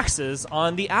taxes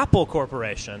on the Apple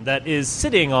Corporation that is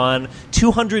sitting on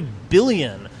 $200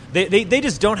 billion. They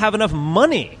just don't have enough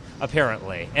money,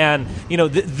 apparently. And,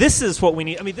 this is what we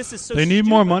need. This is so They need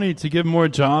more money to give more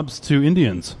jobs to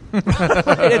Indians.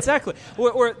 Right, exactly.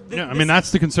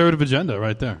 That's the conservative agenda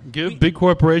right there. Give big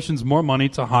corporations more money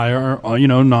to hire,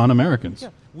 non-Americans. Yeah,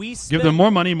 give them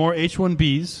more money, more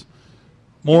H-1Bs,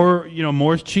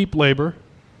 more cheap labor.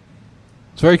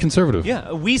 It's very conservative.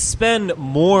 Yeah, we spend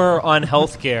more on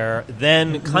healthcare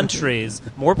than countries,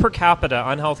 more per capita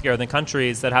on healthcare than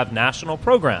countries that have national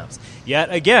programs. Yet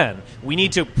again, we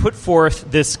need to put forth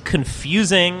this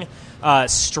confusing,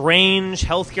 strange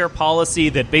healthcare policy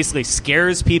that basically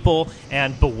scares people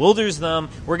and bewilders them.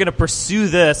 We're going to pursue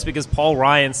this because Paul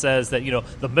Ryan says that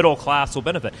the middle class will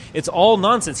benefit. It's all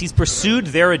nonsense. He's pursued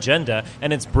their agenda,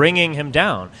 and it's bringing him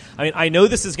down. I know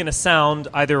this is going to sound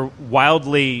either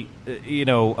wildly,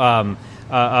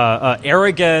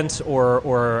 arrogant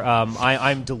or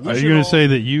I'm delusional. Are you going to say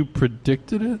that you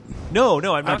predicted it? No,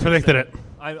 I'm not. I predicted it.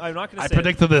 I'm not going to say I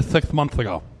predicted this 6 months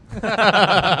ago.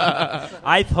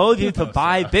 I told you to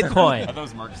buy Bitcoin. That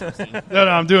was Marcus Epstein. No,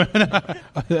 I'm doing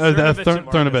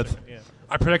Cernovich. Yeah.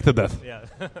 I predicted this. Yeah.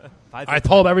 I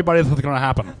told everybody this was going to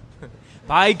happen.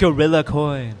 Buy Gorilla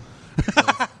Coin.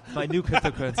 My new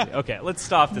cryptocurrency. Okay, let's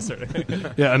stop this.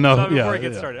 Yeah, no. Before we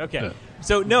get started. Okay. Yeah.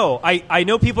 So, no, I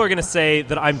know people are going to say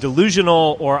that I'm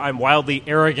delusional or I'm wildly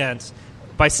arrogant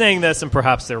by saying this, and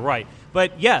perhaps they're right.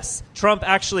 But yes, Trump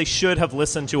actually should have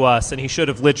listened to us, and he should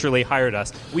have literally hired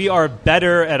us. We are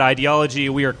better at ideology.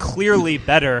 We are clearly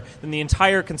better than the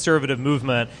entire conservative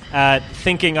movement at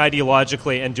thinking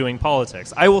ideologically and doing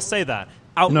politics. I will say that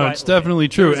outright. No, it's definitely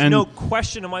true. There's no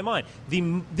question in my mind.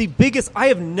 The biggest, I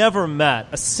have never met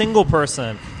a single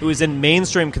person who is in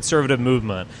mainstream conservative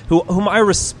movement whom I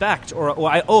respect or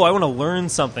I want to learn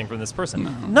something from this person.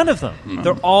 No. None of them. No.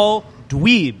 They're all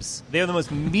dweebs. They are the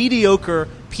most mediocre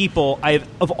people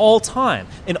of all time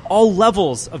in all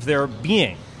levels of their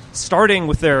being, starting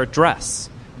with their dress,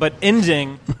 but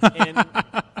ending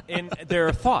in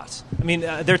their thoughts.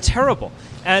 They're terrible.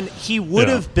 And he would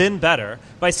have been better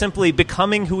by simply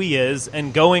becoming who he is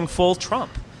and going full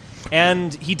Trump.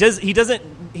 And he doesn't need to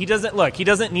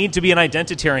be an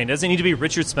identitarian. He doesn't need to be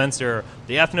Richard Spencer,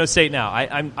 the ethno-state now.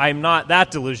 I'm not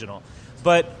that delusional.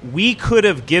 But we could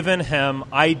have given him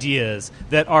ideas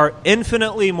that are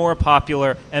infinitely more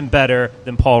popular and better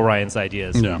than Paul Ryan's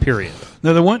ideas, period.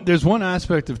 Now, there's one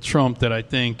aspect of Trump that I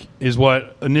think is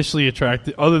what initially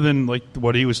attracted, other than like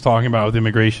what he was talking about with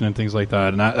immigration and things like that,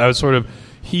 and that was sort of,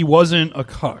 he wasn't a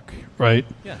cuck, right?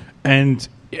 Yeah. And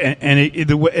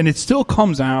it still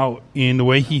comes out in the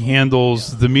way he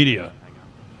handles the media.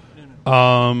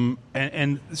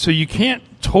 And so you can't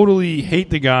totally hate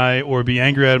the guy or be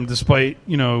angry at him despite,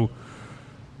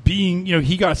 being,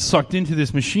 he got sucked into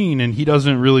this machine and he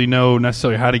doesn't really know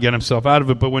necessarily how to get himself out of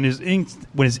it. But when his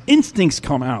instincts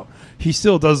come out, he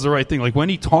still does the right thing. Like when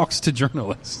he talks to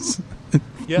journalists,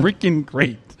 freaking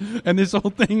great. And this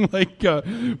whole thing, like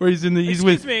where he's in the,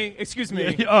 excuse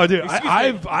me. Oh, dude,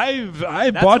 I've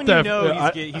bought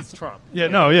that. He's Trump. Yeah,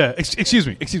 no, yeah. Excuse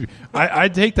me. I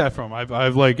take that from.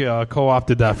 I've like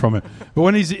co-opted that from it. But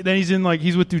when he's in like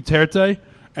he's with Duterte,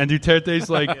 and Duterte's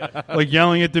like like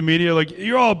yelling at the media, like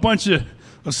you're all a bunch of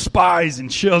spies and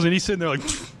shills, and he's sitting there like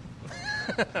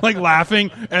like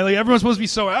laughing, and like everyone's supposed to be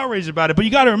so outraged about it. But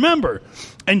you got to remember,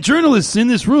 and journalists in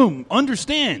this room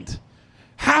understand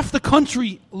half the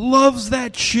country loves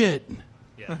that shit.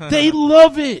 Yeah. They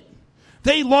love it.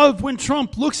 They love when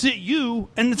Trump looks at you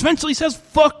and eventually says,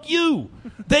 fuck you.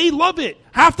 They love it.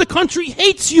 Half the country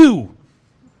hates you.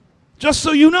 Just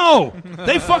so you know.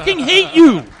 They fucking hate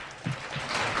you.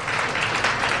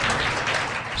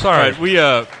 Sorry, we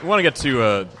want to get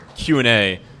to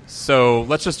Q&A, so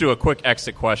let's just do a quick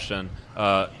exit question.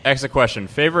 Exit question,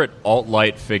 favorite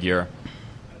alt-light figure?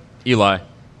 Eli.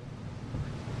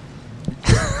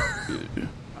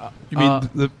 You mean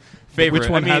the Favorite. which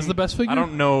one I mean, has the best figure? I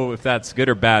don't know if that's good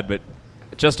or bad, but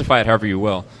justify it however you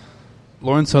will.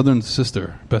 Lauren Southern's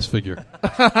sister, best figure.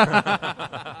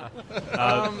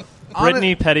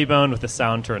 Brittany Pettibone with the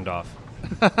sound turned off.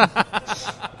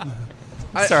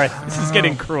 Sorry, this is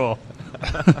getting cruel.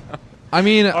 I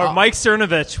mean, Or Mike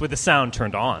Cernovich with the sound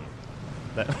turned on.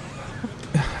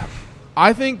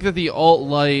 I think that the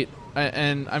alt-light,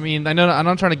 and I mean, I know I'm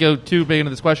not trying to go too big into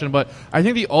this question, but I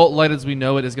think the alt-light as we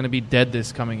know it is going to be dead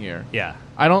this coming year. Yeah.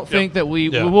 I don't think that we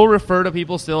will refer to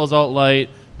people still as alt-light,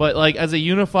 but like as a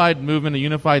unified movement, a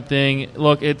unified thing,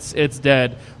 look, it's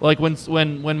dead. Like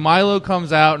when Milo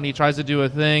comes out and he tries to do a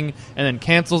thing and then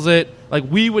cancels it, like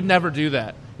we would never do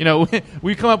that. You know,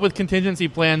 we come up with contingency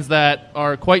plans that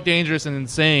are quite dangerous and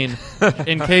insane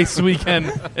in case we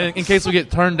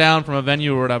get turned down from a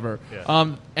venue or whatever.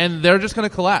 Yeah. And they're just going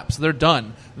to collapse. They're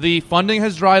done. The funding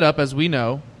has dried up, as we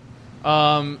know.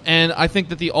 And I think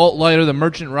that the alt-light or the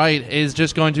merchant right is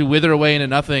just going to wither away into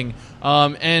nothing.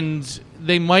 And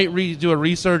they might do a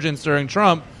resurgence during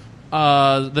Trump,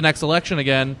 the next election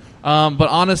again. But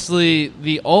honestly,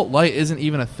 the alt-light isn't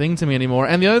even a thing to me anymore.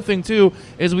 And the other thing, too,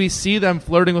 is we see them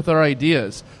flirting with our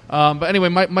ideas. But anyway,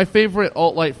 my favorite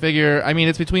alt-light figure, I mean,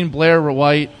 it's between Blair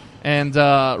White and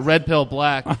Red Pill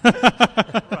Black.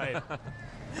 Right.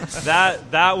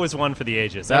 That was one for the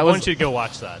ages. I want you to go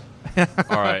watch that.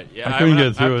 All right. Yeah, I couldn't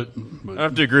get through it. I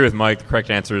have to agree with Mike. The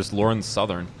correct answer is Lauren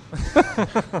Southern.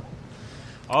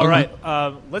 All right.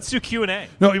 Let's do Q&A.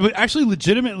 No, but actually,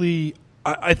 legitimately,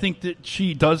 I think that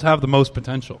she does have the most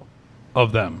potential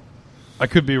of them. I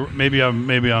could be. Maybe I'm.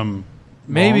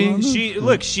 Maybe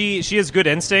She has good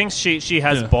instincts. She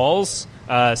has balls,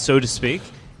 so to speak.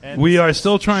 And we are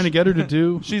still trying to get her to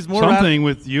do She's more something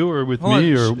with you or with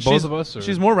me or both of us. Or.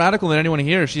 She's more radical than anyone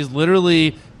here. She's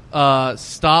literally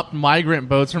stopped migrant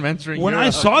boats from entering When Europe. I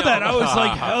saw that, I was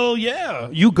like, hell yeah.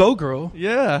 You go, girl.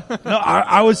 Yeah. No,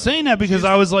 I was saying that because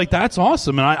I was like, that's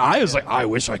awesome. And I was like, I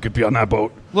wish I could be on that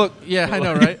boat. Look, yeah, I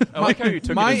know, right? I like how you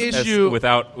took my it as issue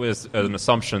without as an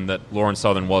assumption that Lauren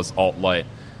Southern was alt-light.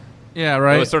 Yeah, That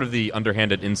right. was sort of the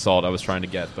underhanded insult I was trying to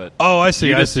get. But Oh, I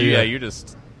see. I see. Yeah, you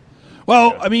just...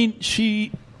 Well, I mean,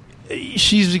 she's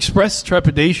expressed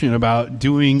trepidation about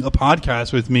doing a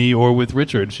podcast with me or with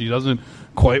Richard. She doesn't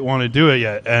quite want to do it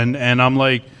yet, and I'm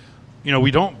like,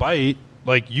 we don't bite.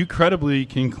 Like, you credibly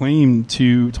can claim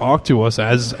to talk to us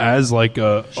as like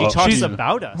a. she talks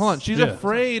about us. Hold on, she's Yeah.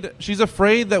 afraid. She's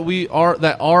afraid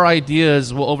that our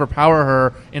ideas will overpower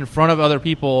her in front of other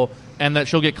people, and that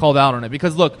she'll get called out on it.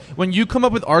 Because look, when you come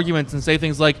up with arguments and say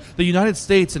things like the United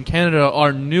States and Canada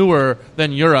are newer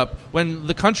than Europe, when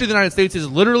the country of the United States is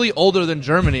literally older than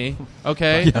Germany,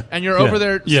 okay, Yeah. and you're Yeah. over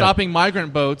there Yeah. stopping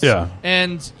migrant boats, Yeah.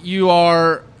 and you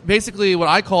are basically what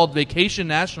I called vacation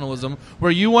nationalism,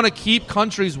 where you want to keep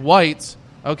countries white,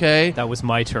 okay? That was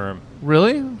my term.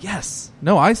 Really? Yes.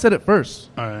 No, I said it first.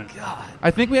 All right.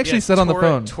 I think we actually Yes, said on the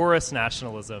phone. Tourist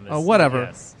nationalism. Is, Whatever.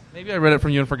 Yes. Maybe I read it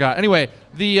from you and forgot. Anyway,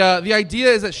 the idea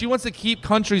is that she wants to keep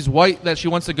countries white that she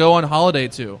wants to go on holiday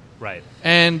to. Right.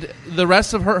 And the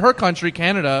rest of her country,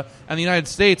 Canada, and the United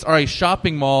States are a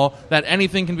shopping mall that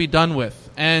anything can be done with.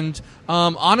 And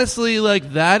honestly,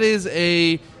 like, that is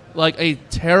a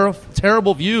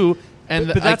terrible view. And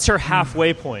But that's her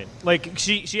halfway point. Like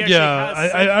she actually Yeah,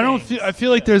 has I don't things. feel. I feel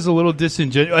like there's a little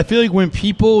disingenuous. I feel like when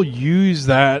people use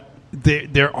that,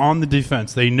 they're on the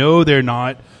defense. They know they're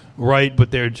not right, but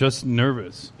they're just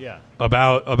nervous. Yeah.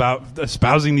 About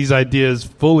espousing these ideas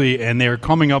fully, and they're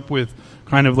coming up with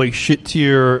kind of like shit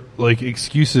tier like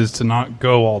excuses to not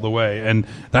go all the way, and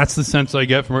that's the sense I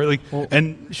get from her. Like,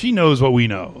 and she knows what we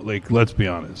know. Like, let's be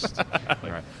honest. All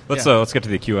right. Let's get to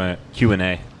the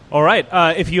Q&A. All right.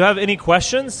 If you have any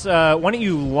questions, why don't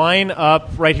you line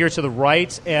up right here to the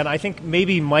right? And I think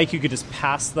maybe, Mike, you could just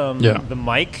pass them the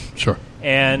mic. Sure.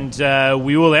 And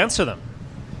we will answer them.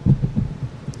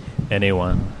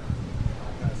 Anyone?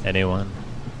 I'm going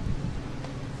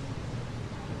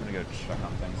to go check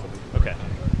on things. Okay.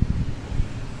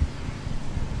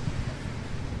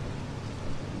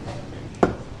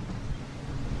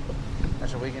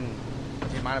 Actually, do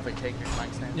you mind if we take your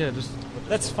mic stand? yeah, just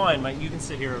That's fine, Mike. You can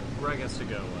sit here. Greg has to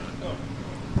go.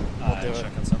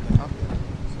 check on something.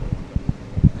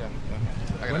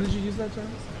 When did you use that term?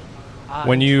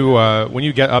 When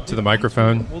you get up to the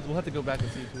microphone, We'll have to go back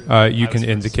and see. you can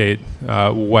indicate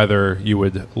whether you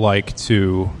would like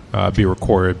to be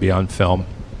recorded, be on film.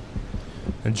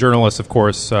 And journalists, of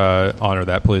course, honor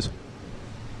that, please.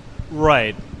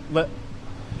 Right.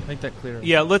 Make that clear.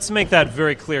 Yeah, let's make that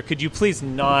very clear. Could you please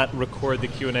not record the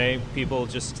Q&A, people?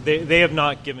 Just they have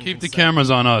not given Keep the consent.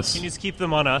 cameras on us. Can you just keep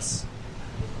them on us?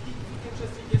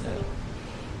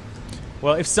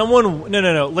 Well, if someone...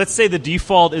 No. Let's say the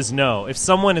default is no. If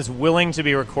someone is willing to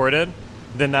be recorded,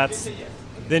 then that's...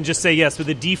 Then just say yes, but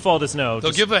the default is no. They'll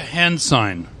Just- give a hand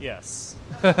sign. Yes.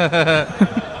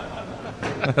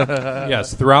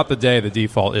 Yes, throughout the day, the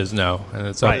default is no, and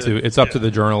it's up Right. to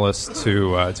the journalist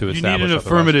to establish. You need an otherwise.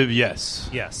 affirmative yes.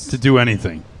 Yes. To do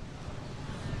anything.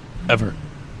 Ever.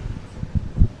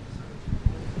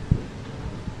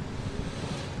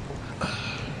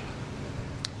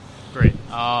 Great.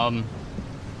 All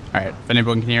right, if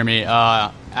anyone can hear me.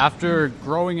 After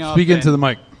growing up, Speak into the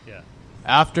mic. Yeah.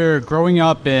 After growing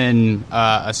up in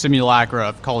a simulacra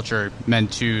of culture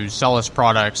meant to sell us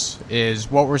products, is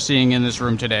what we're seeing in this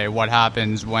room today. What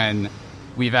happens when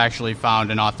we've actually found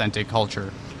an authentic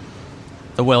culture?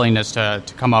 The willingness to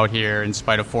come out here in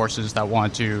spite of forces that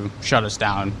want to shut us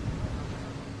down.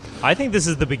 I think this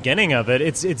is the beginning of it.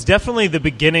 It's definitely the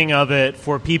beginning of it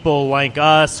for people like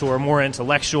us who are more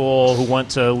intellectual, who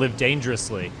want to live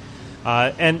dangerously.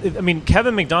 And I mean,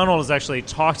 Kevin McDonald has actually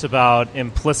talked about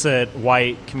implicit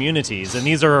white communities, and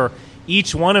these are,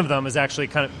 each one of them is actually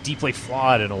kind of deeply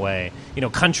flawed in a way. You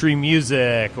know, country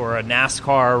music or a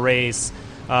NASCAR race,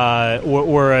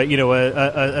 or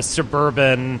a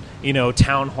suburban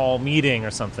town hall meeting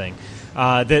or something.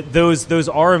 That those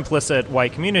are implicit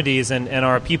white communities, and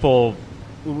our people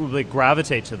like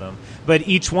gravitate to them. But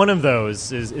each one of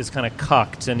those is kind of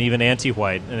cucked and even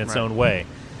anti-white in its own way.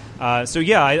 So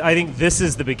yeah, I think this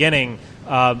is the beginning.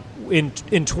 In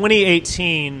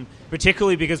 2018,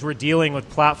 particularly because we're dealing with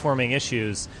platforming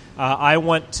issues, I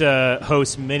want to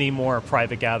host many more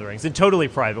private gatherings, and totally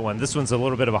private one. This one's a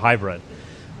little bit of a hybrid.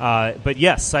 But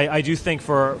yes, I do think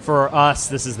for us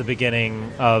this is the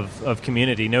beginning of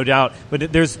community, no doubt.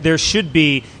 But there should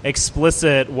be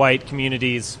explicit white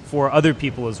communities for other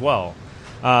people as well.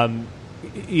 A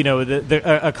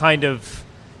kind of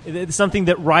something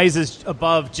that rises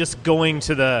above just going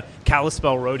to the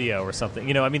Kalispell Rodeo or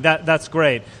something. I mean that's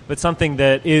great, but something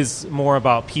that is more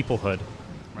about peoplehood.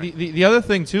 The other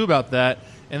thing too about that,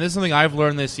 and this is something I've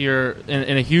learned this year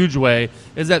in a huge way,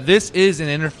 is that this is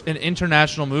an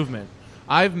international movement.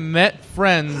 I've met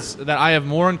friends that I have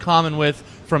more in common with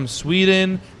from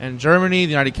Sweden and Germany,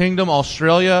 the United Kingdom,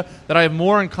 Australia, that I have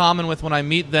more in common with when I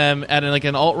meet them at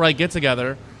an alt-right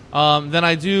get-together than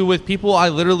I do with people I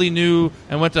literally knew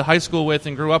and went to high school with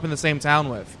and grew up in the same town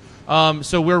with.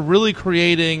 So we're really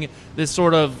creating this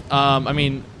sort of,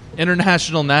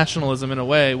 international nationalism in a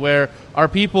way where our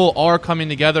people are coming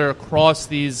together across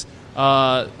these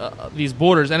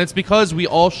borders, and it's because we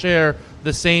all share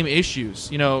the same issues.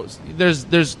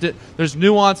 There's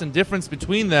nuance and difference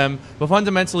between them, but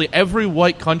fundamentally every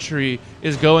white country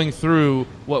is going through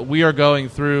what we are going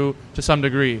through to some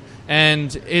degree,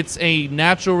 and it's a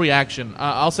natural reaction.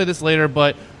 I'll say this later,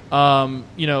 but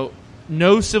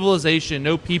no civilization,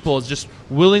 no people has just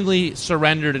willingly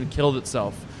surrendered and killed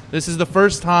itself. This is the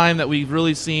first time that we've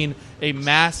really seen a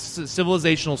mass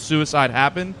civilizational suicide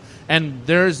happen, and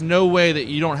there's no way that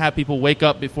you don't have people wake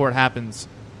up before it happens.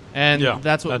 And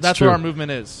that's what our movement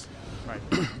is. Right.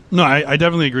 No, I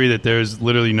definitely agree that there's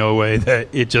literally no way that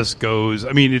it just goes.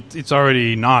 I mean, it's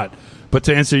already not. But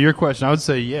to answer your question, I would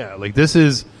say, this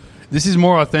is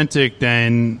more authentic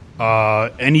than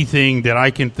anything that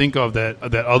I can think of that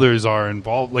others are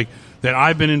involved, like that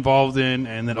I've been involved in,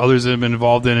 and that others have been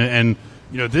involved in, and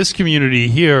this community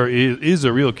here is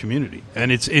a real community,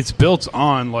 and it's built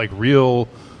on like real,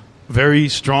 very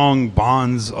strong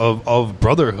bonds of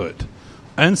brotherhood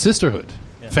and sisterhood,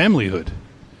 familyhood,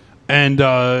 and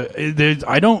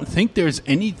I don't think there's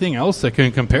anything else that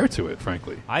can compare to it.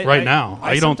 Frankly, now,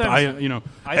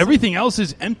 everything else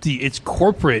is empty. It's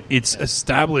corporate. It's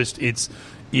established. It's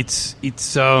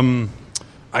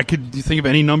I could think of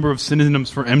any number of synonyms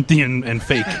for empty and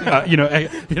fake,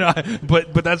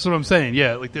 but that's what I'm saying.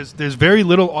 Yeah, like there's very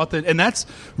little authentic, and that's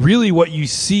really what you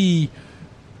see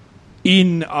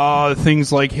in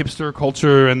things like hipster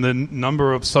culture and the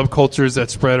number of subcultures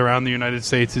that spread around the United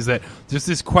States. Is that there's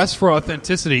this quest for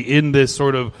authenticity in this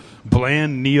sort of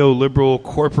bland neoliberal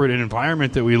corporate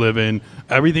environment that we live in.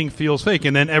 Everything feels fake,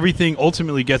 and then everything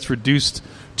ultimately gets reduced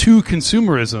to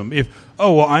consumerism.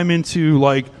 I'm into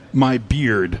like my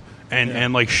beard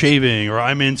and like shaving, or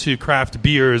I'm into craft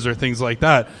beers or things like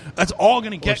that. That's all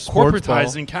going to get sports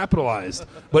corporatized ball. and capitalized.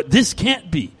 But this can't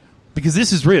be, because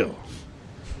this is real.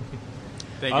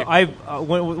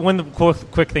 One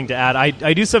quick thing to add.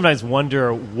 I do sometimes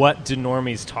wonder, what do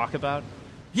normies talk about?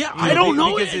 Yeah, I don't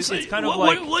know. Because it's kind of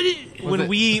when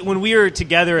we are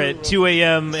together at 2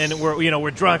 a.m. and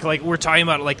we're drunk, like we're talking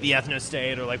about like the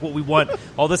ethno-state or like what we want,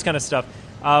 all this kind of stuff.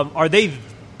 Are they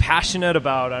passionate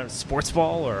about sports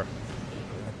ball or?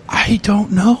 I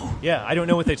don't know. Yeah, I don't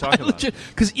know what they talk about.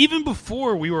 Because even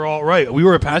before we were all right, we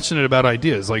were passionate about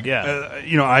ideas. Like, Yeah.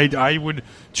 I would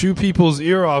chew people's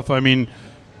ear off. I mean,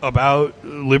 about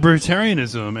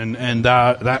libertarianism, and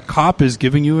that cop is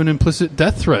giving you an implicit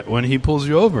death threat when he pulls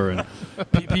you over, and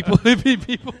people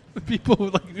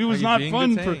like it was not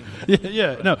fun for.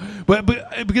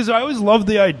 But because I always loved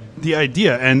the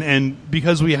idea, and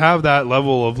because we have that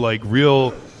level of like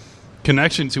real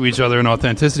connection to each other and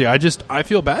authenticity, I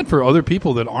feel bad for other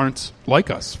people that aren't like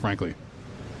us, frankly.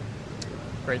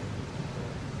 Great.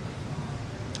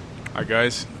 Hi,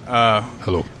 guys.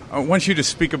 Hello. I want you to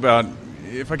speak about,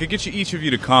 if I could get each of you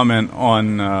to comment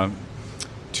on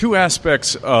two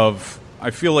aspects of, I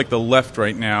feel like the left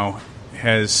right now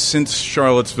has, since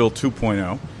Charlottesville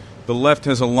 2.0, the left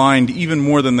has aligned even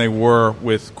more than they were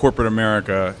with corporate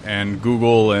America and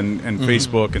Google and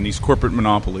Facebook and these corporate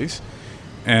monopolies.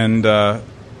 And I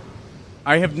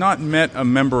have not met a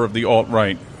member of the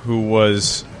alt-right who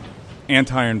was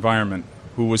anti-environment,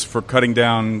 who was for cutting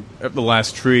down the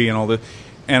last tree and all this.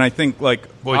 And I think,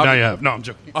 like, Boy, now you have. No, I'm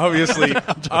joking. Obviously,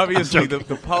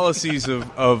 the policies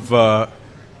of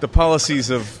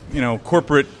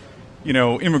corporate,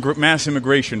 mass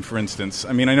immigration, for instance.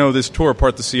 I mean, I know this tore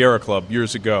apart the Sierra Club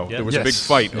years ago. Yeah. There was a big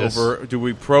fight over, do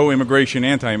we pro-immigration,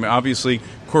 anti? Obviously,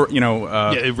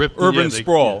 urban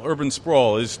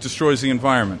sprawl destroys the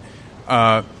environment.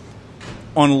 On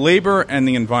labor and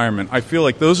the environment, I feel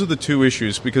like those are the two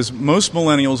issues, because most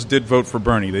millennials did vote for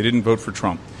Bernie. They didn't vote for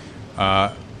Trump.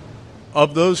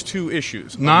 Of those two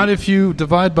issues, Not if you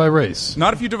divide by race.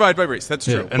 not if you divide by race. That's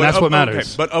true, and that's what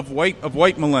matters. But of white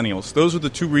millennials, those are the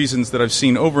two reasons that I've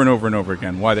seen over and over and over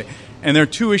again why they. And there are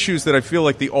two issues that I feel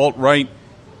like the alt-right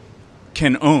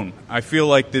can own. I feel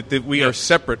like that we are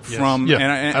separate from. Yeah,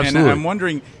 and absolutely. I'm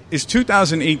wondering, is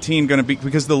 2018 going to be,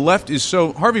 because the left is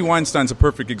so. Harvey Weinstein's a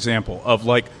perfect example of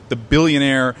like the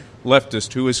billionaire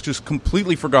leftist who has just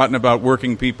completely forgotten about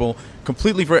working people,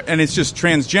 and it's just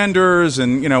transgenders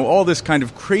and all this kind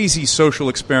of crazy social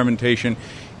experimentation.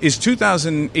 Is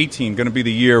 2018 going to be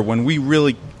the year when we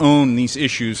really own these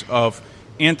issues of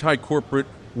anti-corporate,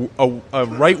 a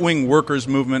right-wing workers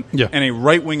movement, and a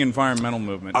right-wing environmental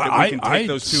movement? That we can take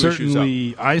those two issues up.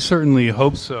 I certainly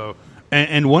hope so.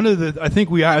 And one of the, I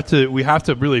think we have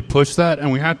to really push that,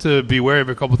 and we have to be aware of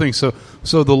a couple things.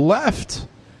 So the left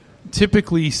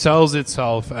typically sells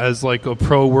itself as like a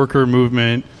pro-worker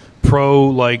movement,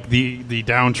 like the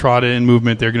downtrodden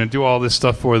movement. They're going to do all this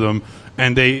stuff for them,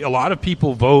 and a lot of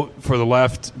people vote for the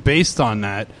left based on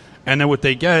that. And then what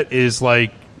they get is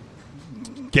like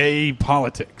gay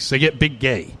politics. They get big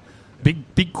gay,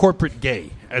 big corporate gay,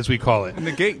 as we call it. And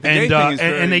the gay thing is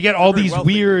and they get all these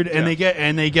wealthy. weird, and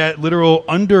they get literal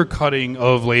undercutting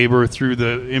of labor through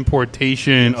the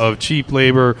importation of cheap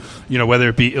labor. Whether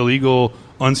it be illegal,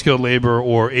 unskilled labor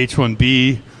or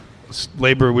H-1B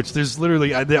labor, which there's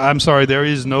literally, I'm sorry, there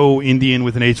is no Indian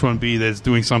with an H-1B that's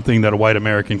doing something that a white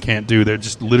American can't do. There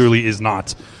just literally is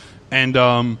not. And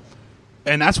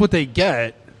that's what they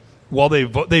get while they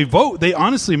vote. Many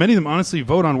of them honestly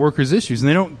vote on workers' issues, and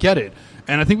they don't get it.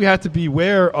 And I think we have to be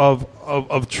aware of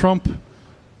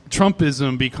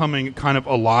Trumpism becoming kind of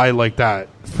a lie like that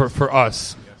for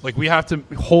us. Like, we have to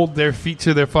hold their feet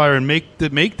to their fire and make the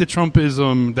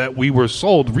Trumpism that we were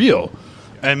sold real,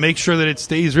 and make sure that it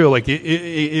stays real. Like,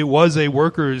 it was a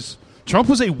workers. Trump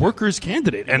was a workers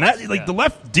candidate, and the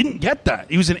left didn't get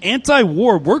that. He was an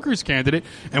anti-war workers candidate,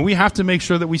 and we have to make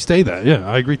sure that we stay that. Yeah,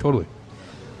 I agree totally.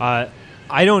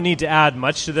 I don't need to add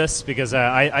much to this because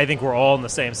I think we're all on the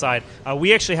same side.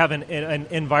 We actually have an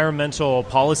environmental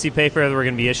policy paper that we're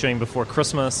going to be issuing before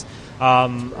Christmas.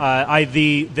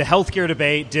 The healthcare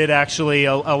debate did actually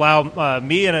allow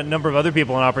me and a number of other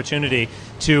people an opportunity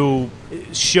to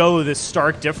show this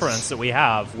stark difference that we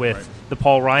have with the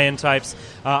Paul Ryan types.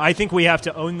 I think we have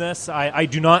to own this. I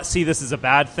do not see this as a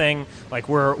bad thing. Like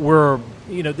we're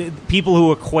the people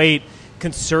who equate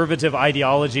conservative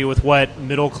ideology with what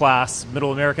middle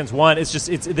Americans want.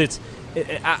 It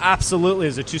absolutely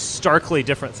is two starkly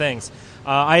different things.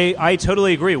 I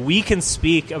totally agree. We can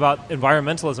speak about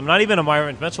environmentalism, not even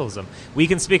environmentalism. We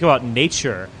can speak about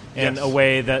nature in a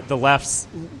way that the lefts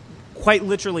quite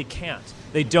literally can't.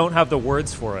 They don't have the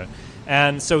words for it.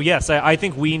 And so, yes, I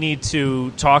think we need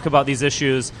to talk about these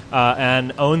issues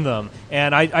and own them.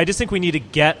 And I just think we need to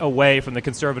get away from the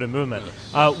conservative movement.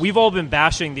 We've all been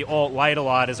bashing the alt-right a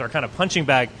lot as our kind of punching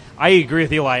bag. I agree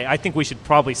with Eli. I think we should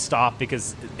probably stop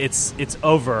because it's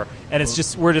over, and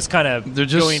we're just kind of they're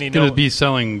just going to be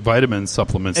selling vitamin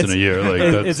supplements in a year. Like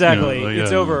that's, exactly, you know,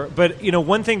 it's over. But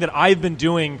one thing that I've been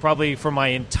doing probably for my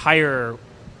entire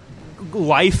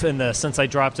life in this since I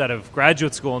dropped out of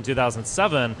graduate school in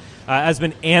 2007 has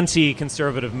been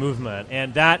anti-conservative movement,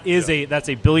 and that's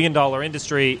a billion-dollar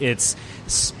industry. It's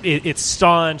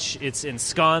staunch. It's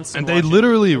ensconced, and they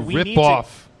literally rip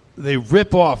off. They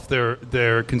rip off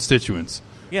their constituents.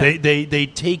 Yeah. They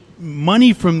take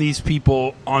money from these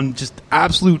people on just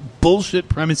absolute bullshit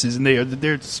premises, and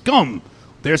they're scum.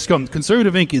 They're scum.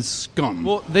 Conservative Inc. is scum.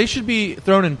 Well, they should be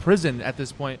thrown in prison at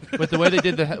this point with the way they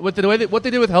did what they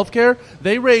did with healthcare.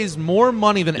 They raised more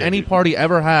money than any party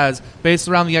ever has, based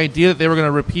around the idea that they were going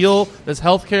to repeal this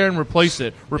healthcare and replace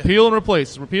it, repeal and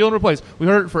replace. We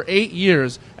heard it for 8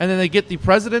 years, and then they get the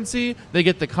presidency, they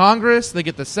get the Congress, they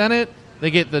get the Senate,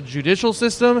 they get the judicial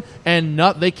system, and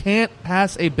they can't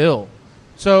pass a bill.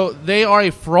 So they are a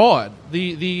fraud.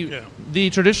 The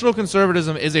traditional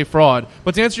conservatism is a fraud.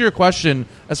 But to answer your question,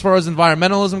 as far as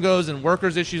environmentalism goes and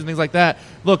workers' issues and things like that,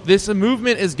 look, this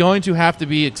movement is going to have to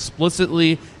be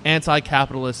explicitly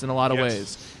anti-capitalist in a lot of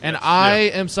ways. And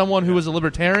I am someone who was a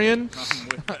libertarian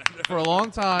for a long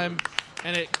time,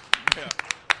 and it...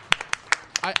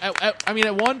 I mean,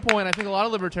 at one point, I think a lot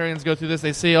of libertarians go through this.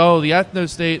 They say, oh, the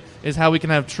ethno-state is how we can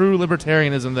have true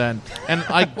libertarianism then. And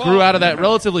I grew out of that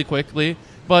relatively quickly.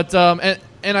 But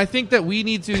and I think that we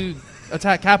need to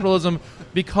attack capitalism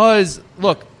because,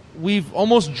 look, we've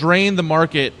almost drained the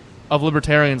market of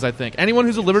libertarians, I think. Anyone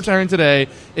who's a libertarian today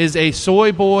is a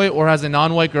soy boy or has a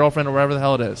non-white girlfriend or whatever the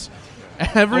hell it is.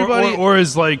 Everybody, or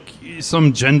is like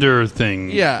some gender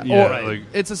thing.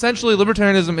 It's essentially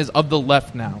libertarianism is of the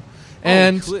left now.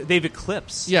 And they've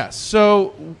eclipsed. Yes.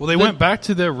 So they went back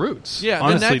to their roots. Yeah,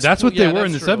 honestly, that's what they were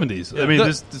in the 70s. Yeah. I mean,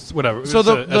 this whatever. So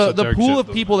the pool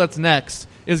of people that's next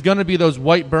is going to be those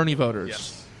white Bernie voters.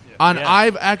 Yes. And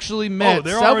I've actually met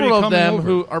several of them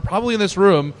who are probably in this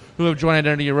room who have joined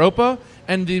Identity Europa,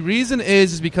 and the reason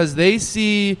is because they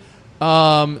see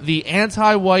the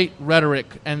anti-white rhetoric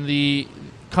and the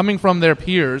coming from their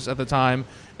peers at the time.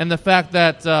 And the fact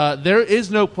that there is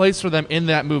no place for them in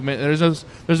that movement,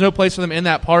 there's no place for them in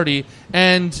that party.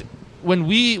 And when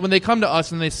they come to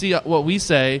us and they see what we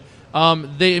say,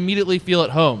 they immediately feel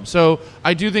at home. So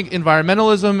I do think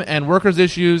environmentalism and workers'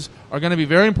 issues are going to be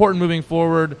very important moving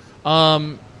forward.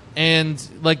 And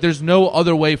like, there's no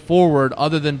other way forward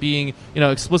other than being,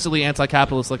 explicitly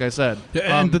anti-capitalist, like I said.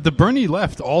 Yeah, and the Bernie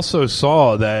left also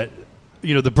saw that,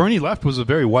 the Bernie left was a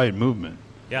very white movement.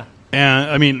 Yeah.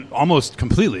 And I mean, almost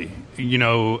completely,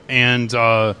 and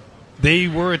they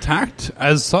were attacked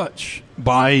as such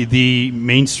by the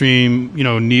mainstream,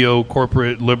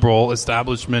 neo-corporate liberal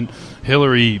establishment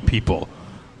Hillary people.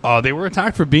 They were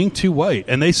attacked for being too white,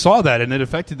 and they saw that, and it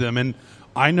affected them. And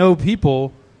I know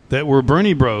people that were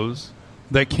Bernie bros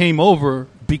that came over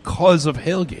because of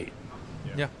Hailgate.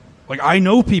 Yeah. Like, I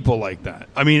know people like that.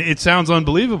 I mean, it sounds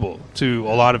unbelievable to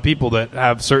a lot of people that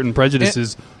have certain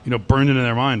prejudices, burned into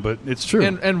their mind, but it's true.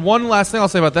 And one last thing I'll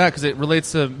say about that, because it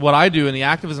relates to what I do in the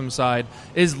activism side,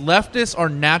 is leftists are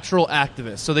natural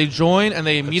activists. So they join and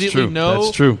they immediately know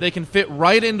they can fit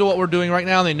right into what we're doing right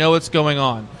now, and they know what's going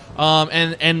on.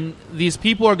 And these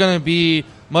people are going to be,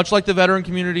 much like the veteran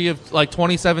community of like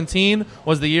 2017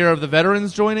 was the year of the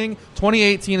veterans joining,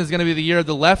 2018 is going to be the year of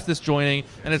the leftists joining,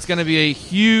 and it's going to be a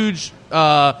huge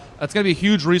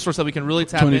resource that we can really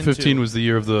tap into. 2015 was the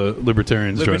year of the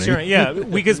libertarians joining. Yeah,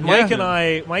 because Mike and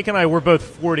I were both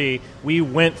 40. We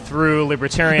went through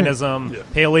libertarianism,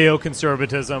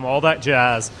 paleoconservatism, all that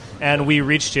jazz, and we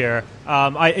reached here.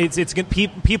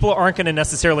 People aren't going to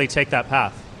necessarily take that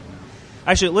path.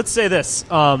 Actually, let's say this.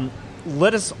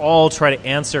 Let us all try to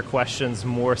answer questions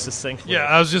more succinctly. Yeah,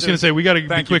 I was just going to say, we got to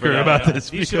be quicker about this.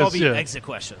 These should all be exit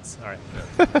questions. All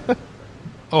right.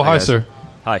 Hi, sir.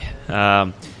 Hi.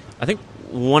 I think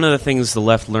one of the things the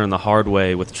left learned the hard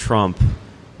way with Trump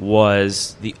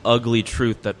was the ugly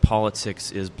truth that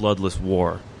politics is bloodless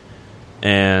war.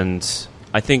 And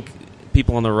I think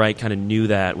people on the right kind of knew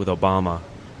that with Obama,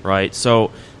 right?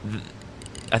 So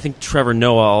I think Trevor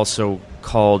Noah also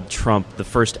called Trump the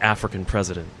first African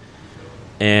president.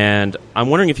 And I'm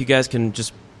wondering if you guys can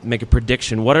just make a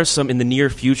prediction. What are some, in the near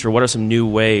future, what are some new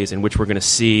ways in which we're going to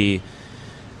see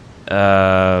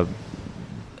us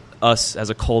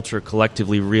as a culture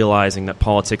collectively realizing that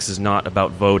politics is not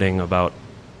about voting, about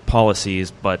policies,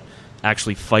 but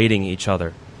actually fighting each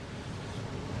other.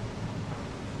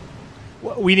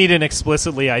 We need an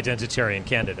explicitly identitarian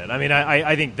candidate. I mean,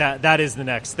 I think that is the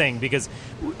next thing, because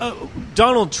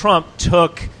Donald Trump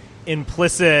took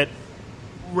implicit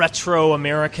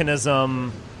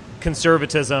retro-Americanism,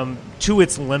 conservatism to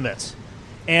its limit.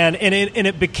 And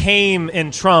it became,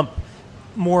 in Trump,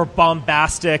 more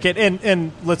bombastic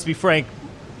and let's be frank,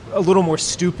 a little more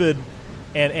stupid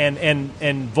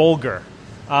and vulgar.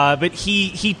 But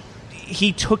he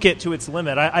took it to its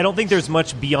limit. I don't think there's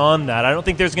much beyond that. I don't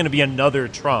think there's going to be another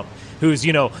Trump who's,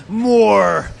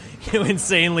 more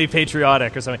insanely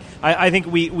patriotic or something. I think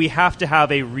we have to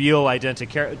have a real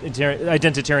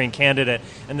identitarian candidate,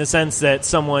 in the sense that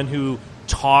someone who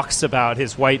talks about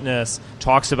his whiteness,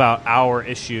 talks about our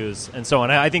issues, and so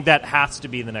on. I think that has to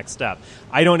be the next step.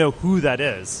 I don't know who that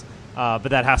is, but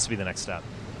that has to be the next step.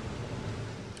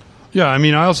 Yeah, I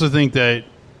mean, I also think that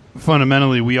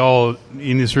fundamentally we all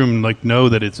in this room know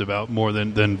that it's about more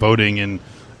than voting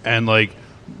and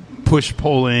push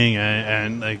polling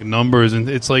and numbers, and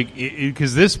it's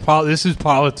because this is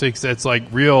politics that's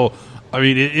real. I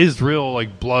mean, it is real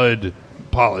blood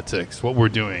politics what we're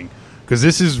doing, because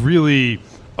this is really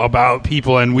about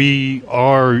people, and we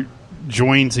are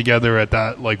joined together at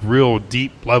that real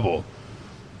deep level.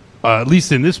 At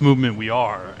least in this movement, we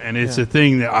are, and it's a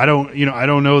thing that I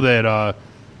don't know that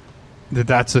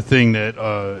that's a thing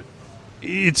that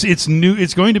it's new.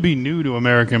 It's going to be new to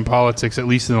American politics, at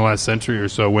least in the last century or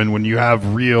so. When you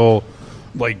have real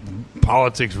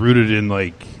politics rooted in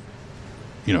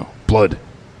blood.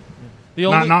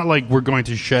 Not we're going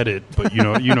to shed it, but you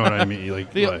know what I mean.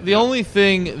 The only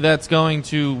thing that's going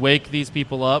to wake these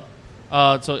people up,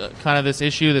 so kind of this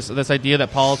issue, this idea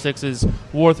that politics is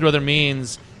war through other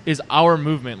means, is our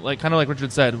movement. Kind of like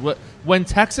Richard said, when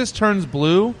Texas turns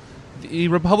blue, the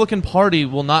Republican Party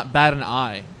will not bat an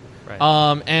eye. Right.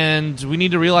 And we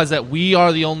need to realize that we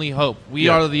are the only hope. We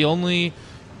are the only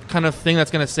kind of thing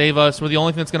that's going to save us. We're the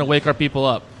only thing that's going to wake our people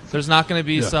up. There's not going to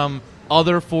be some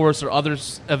other force or other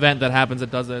event that happens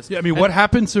that does this. Yeah, I mean, what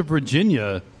happens to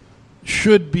Virginia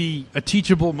should be a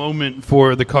teachable moment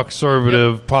for the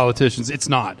conservative politicians. It's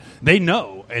not. They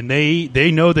know, and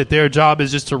they know that their job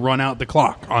is just to run out the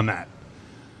clock on that.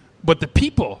 But the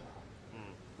people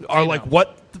are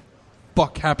what the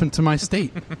fuck happened to my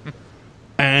state?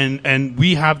 and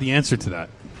we have the answer to that.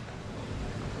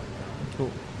 Cool.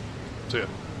 So, yeah.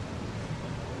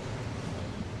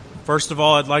 First of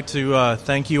all, I'd like to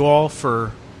thank you all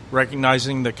for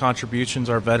recognizing the contributions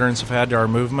our veterans have had to our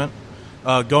movement.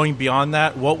 Going beyond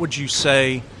that, what would you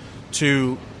say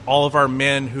to all of our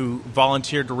men who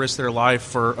volunteered to risk their life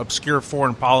for obscure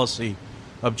foreign policy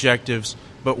objectives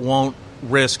but won't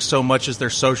risk so much as their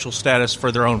social status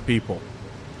for their own people?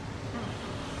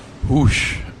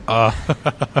 Whoosh.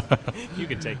 You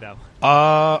can take that one.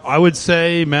 I would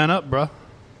say man up, bro.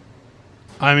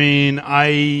 I mean,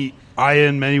 I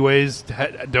in many ways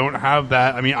don't have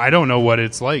that. I mean, I don't know what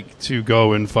it's like to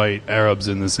go and fight Arabs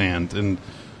in the sand. And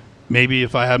maybe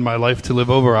if I had my life to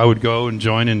live over, I would go and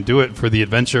join and do it for the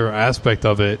adventure aspect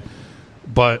of it.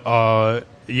 But,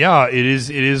 it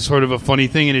is sort of a funny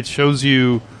thing, and it shows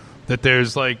you that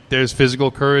there's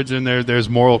physical courage and there's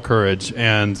moral courage.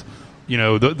 And,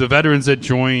 the veterans that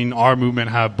join our movement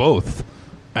have both.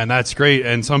 And that's great.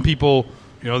 And some people,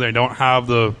 they don't have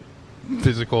the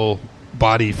physical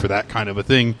body for that kind of a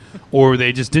thing, or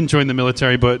they just didn't join the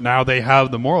military, but now they have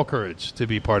the moral courage to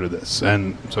be part of this.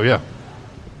 And so, yeah.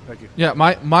 Thank you. Yeah,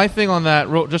 my thing on that,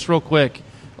 just real quick,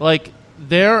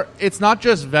 it's not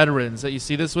just veterans that you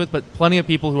see this with, but plenty of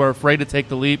people who are afraid to take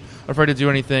the leap, afraid to do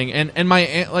anything. And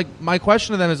my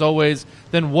question to them is always,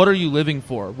 then what are you living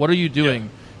for? What are you doing?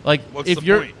 Yeah.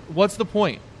 What's the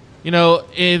point?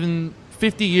 In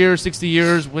 50 years, 60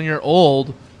 years, when you're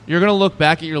old, you're going to look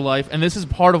back at your life, and this is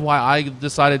part of why I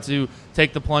decided to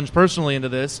take the plunge personally into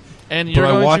this. And you're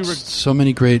I going watched so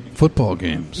many great football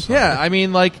games. Yeah, I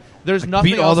mean, there's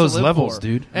nothing beat all else those to live levels, for.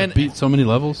 dude. And beat so many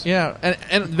levels. Yeah,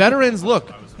 and veterans,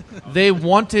 look, they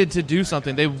wanted to do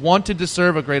something. They wanted to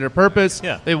serve a greater purpose.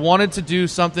 Yeah. They wanted to do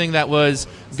something that was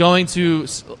going to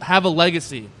have a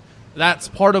legacy. That's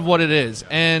part of what it is.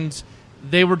 And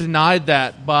they were denied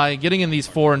that by getting in these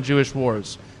foreign Jewish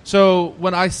wars. So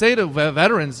when I say to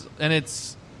veterans, and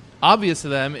it's obvious to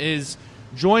them, is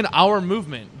join our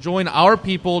movement, join our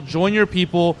people, join your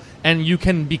people, and you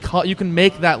can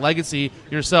make that legacy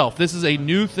yourself. This is a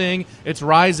new thing. It's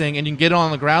rising, and you can get it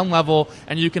on the ground level,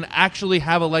 and you can actually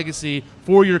have a legacy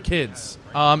for your kids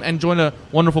and join a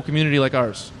wonderful community like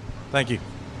ours. Thank you.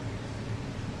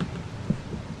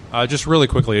 Just really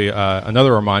quickly,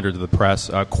 another reminder to the press: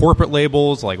 corporate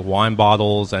labels like wine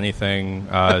bottles, anything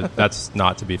that's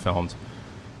not to be filmed.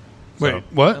 Wait,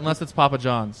 what? Unless it's Papa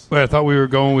John's. Wait, I thought we were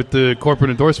going with the corporate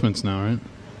endorsements now, right?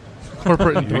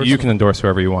 Corporate endorsement. You can endorse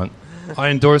whoever you want. I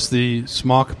endorse the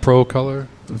Smock Pro Color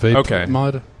vape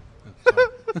mod.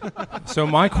 So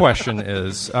my question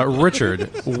is,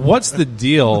 Richard, what's the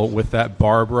deal with that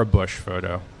Barbara Bush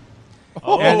photo?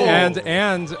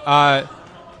 And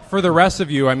for the rest of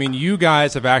you, I mean, you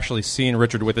guys have actually seen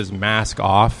Richard with his mask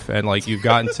off, and like you've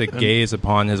gotten to gaze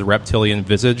upon his reptilian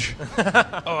visage. Oh,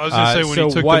 I was going to say, when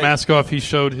he took the mask off, he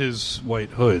showed his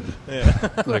white hood.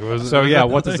 Yeah.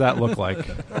 What does that look like?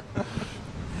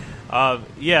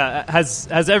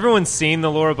 Has everyone seen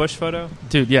the Laura Bush photo?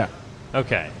 Dude, yeah.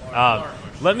 Okay.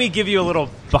 Let me give you a little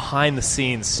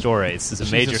behind-the-scenes story. This is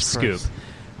a major scoop.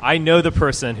 I know the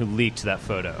person who leaked that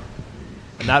photo,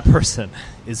 and that person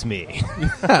is me.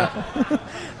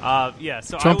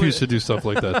 So Trump used to do stuff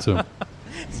like that, too.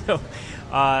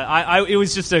 It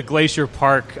was just a Glacier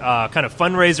Park kind of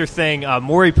fundraiser thing.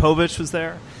 Maury Povich was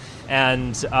there.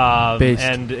 And he's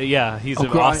an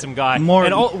awesome guy.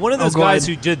 One of those guys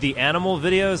who did the animal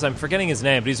videos, I'm forgetting his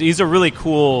name, but he's a really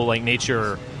cool like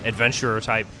nature adventurer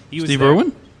type. He was Steve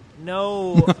Irwin?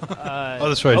 No. Oh,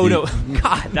 that's right. Oh no,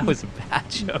 God, that was a bad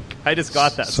joke. I just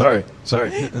got that. Sorry.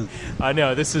 I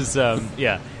know this is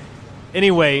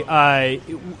Anyway,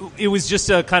 it was just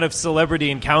a kind of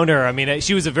celebrity encounter. I mean,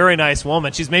 she was a very nice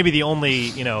woman. She's maybe the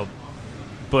only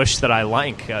Bush that I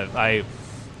like.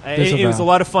 It was a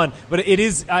lot of fun, but it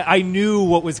is. I knew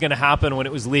what was going to happen when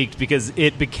it was leaked because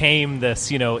it became this,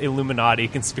 Illuminati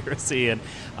conspiracy, and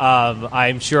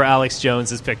I'm sure Alex Jones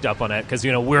has picked up on it because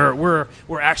we're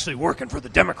actually working for the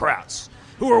Democrats,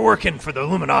 who are working for the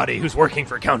Illuminati, who's working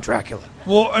for Count Dracula.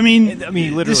 Well, I mean,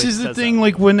 literally, this is the thing. That.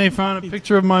 Like when they found a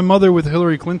picture of my mother with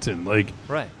Hillary Clinton, like,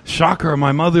 right? Shocker,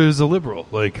 my mother is a liberal.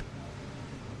 Like,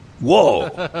 whoa,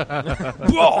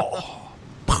 whoa.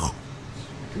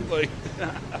 Like,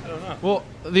 I don't know. Well,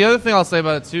 the other thing I'll say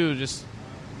about it too, just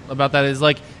about that, is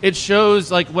like it shows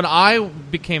like when I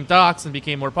became doxxed and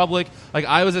became more public, like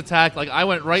I was attacked. Like I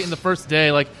went right in the first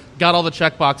day, like got all the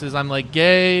check boxes. I'm like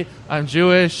gay, I'm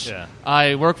Jewish,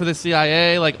 I work for the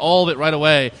CIA, like all of it right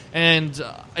away. And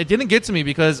it didn't get to me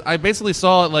because I basically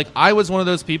saw it like I was one of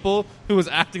those people who was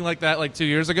acting like that like 2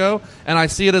 years ago, and I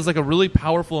see it as like a really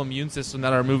powerful immune system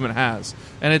that our movement has,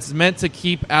 and it's meant to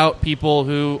keep out people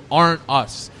who aren't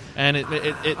us. And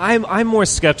I'm more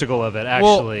skeptical of it,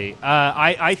 actually. Well,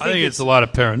 I think it's a lot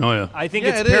of paranoia. I think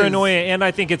it's paranoia, and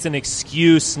I think it's an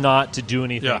excuse not to do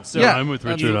anything. Yeah, so I'm with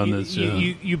Richard on this.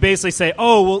 You basically say,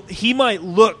 oh, well, he might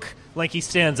look like he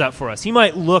stands up for us. He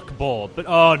might look bold, but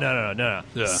no.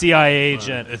 Yeah. CIA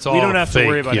agent. It's all we don't have fake, to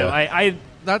worry about it.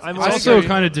 I'm also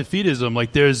kind of defeatism.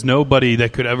 Like, there's nobody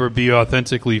that could ever be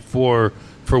authentically for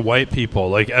white people.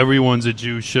 Like, everyone's a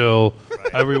Jew shill.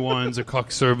 Right. Everyone's a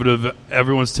conservative.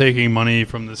 Everyone's taking money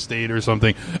from the state or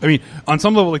something. I mean, on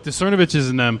some level, like, the Cernoviches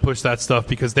and them push that stuff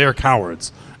because they are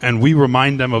cowards. And we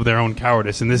remind them of their own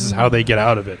cowardice, and this is how they get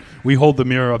out of it. We hold the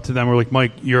mirror up to them. We're like,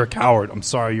 Mike, you're a coward. I'm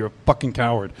sorry, you're a fucking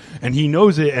coward. And he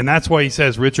knows it, and that's why he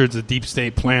says Richard's a deep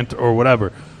state plant or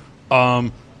whatever.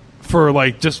 For,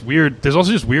 like, just weird... There's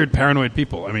also just weird paranoid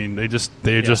people. I mean, they just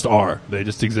are. They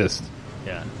just exist.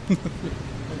 Yeah.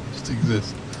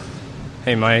 Exist.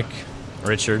 Hey, Mike,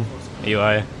 Richard,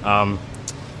 Eli.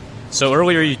 So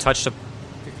earlier you touched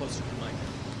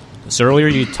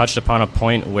upon a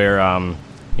point where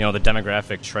the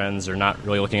demographic trends are not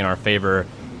really looking in our favor,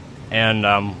 and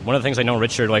one of the things I know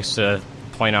Richard likes to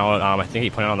point out, I think he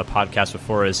pointed out on the podcast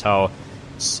before, is how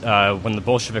when the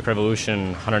Bolshevik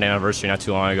Revolution 100th anniversary not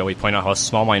too long ago, we point out how a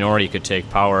small minority could take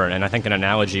power, and I think an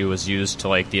analogy was used to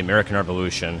like the American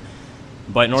Revolution.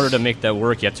 But in order to make that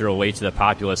work, you have to relate to the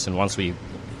populace, and once we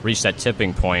reach that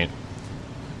tipping point,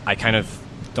 I kind of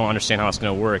don't understand how it's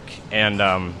going to work. And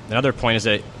another point is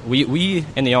that we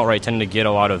in the alt-right tend to get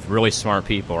a lot of really smart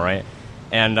people, right?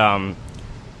 And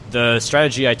the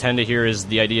strategy I tend to hear is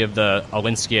the idea of the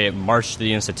Alinsky march to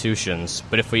the institutions.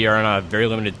 But if we are on a very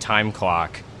limited time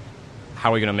clock, how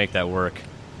are we going to make that work?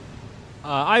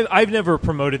 I've never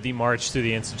promoted the march through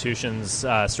the institutions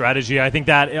strategy. I think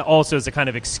that also is a kind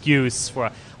of excuse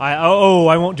for, I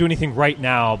won't do anything right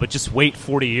now, but just wait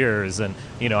 40 years and,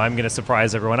 I'm going to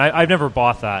surprise everyone. I've never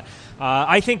bought that.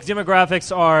 I think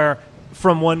demographics are,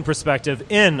 from one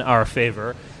perspective, in our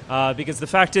favor. Because the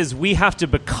fact is we have to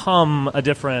become a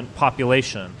different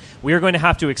population. We are going to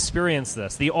have to experience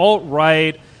this. The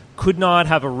alt-right could not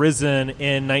have arisen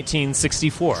in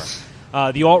 1964.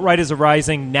 The alt-right is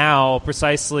arising now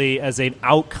precisely as an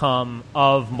outcome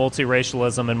of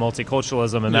multiracialism and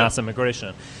multiculturalism and mass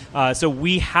immigration. So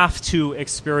we have to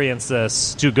experience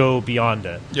this to go beyond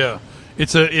it. Yeah,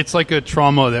 it's like a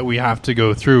trauma that we have to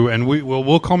go through, and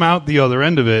we'll come out the other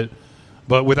end of it.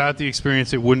 But without the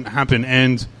experience, it wouldn't happen.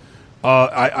 And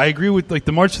I agree with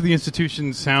the March to the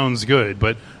Institutions sounds good,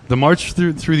 but the March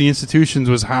through the Institutions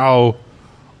was how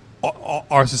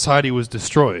our society was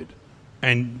destroyed,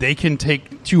 and they can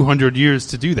take 200 years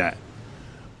to do that.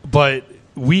 But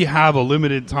we have a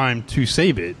limited time to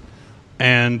save it,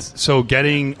 and so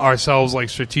getting ourselves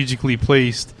strategically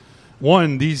placed.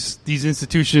 One, these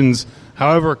institutions,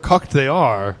 however cucked they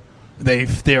are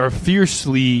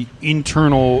fiercely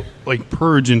internal,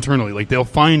 purge internally. They'll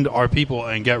find our people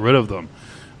and get rid of them.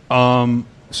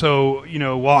 So,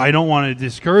 while I don't want to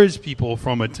discourage people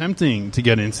from attempting to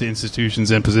get into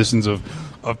institutions and positions of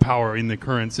power in the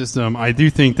current system, I do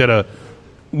think that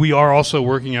we are also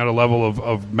working at a level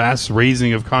of mass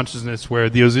raising of consciousness where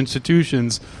those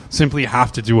institutions simply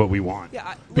have to do what we want.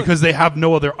 Because they have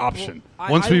no other option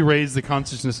once we raise the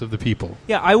consciousness of the people.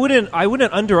 Yeah, I wouldn't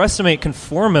underestimate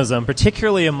conformism,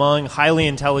 particularly among highly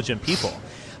intelligent people.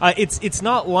 It's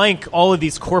not like all of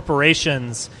these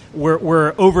corporations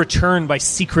were overturned by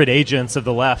secret agents of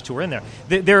the left who were in there.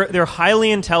 They're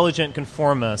highly intelligent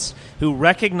conformists who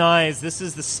recognize this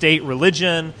is the state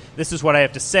religion. This is what I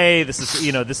have to say. This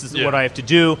is what I have to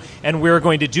do, and we're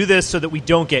going to do this so that we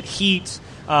don't get heat.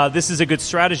 This is a good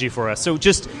strategy for us. So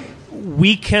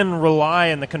we can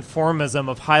rely on the conformism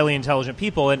of highly intelligent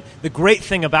people, and the great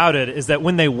thing about it is that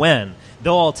when they win,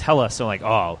 they'll all tell us, they're like,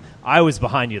 "Oh, I was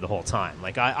behind you the whole time.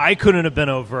 I couldn't have been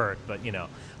overt, but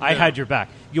I had your back."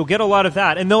 You'll get a lot of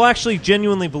that, and they'll actually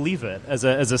genuinely believe it as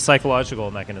a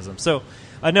psychological mechanism. So,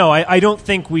 no, I don't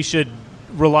think we should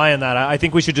rely on that. I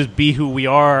think we should just be who we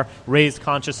are, raise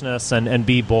consciousness, and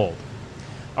be bold.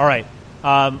 All right.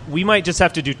 We might just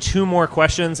have to do 2 more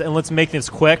questions, and let's make this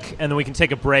quick, and then we can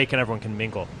take a break and everyone can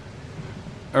mingle.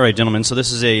 All right, gentlemen, so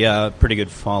this is a pretty good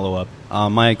follow-up.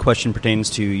 My question pertains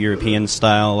to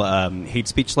European-style hate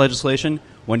speech legislation.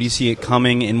 When do you see it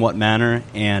coming, in what manner,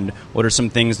 and what are some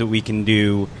things that we can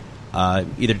do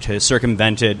either to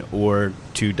circumvent it or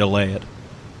to delay it?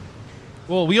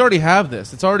 Well, we already have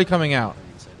this. It's already coming out.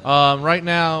 Right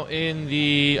now in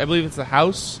I believe it's the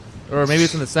House, or maybe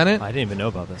it's in the Senate. I didn't even know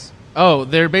about this. Oh,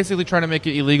 they're basically trying to make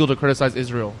it illegal to criticize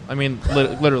Israel. I mean,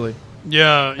 literally.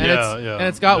 Yeah, And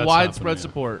it's got That's widespread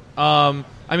support.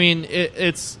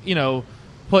 It's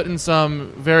put in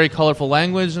some very colorful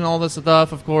language and all this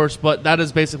stuff, of course, but that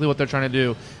is basically what they're trying to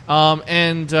do.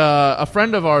 And a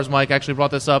friend of ours, Mike, actually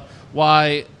brought this up,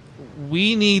 why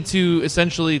we need to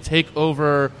essentially take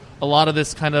over a lot of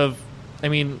this kind of,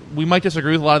 we might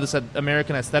disagree with a lot of this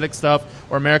American aesthetic stuff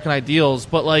or American ideals,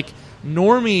 but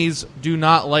normies do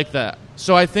not like that.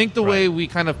 So I think the way we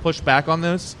kind of push back on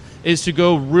this is to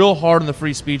go real hard on the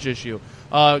free speech issue,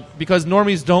 because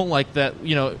normies don't like that.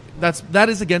 That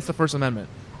is against the First Amendment,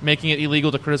 making it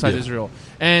illegal to criticize Israel.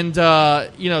 And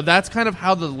that's kind of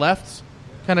how the left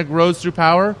kind of grows through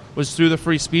power, was through the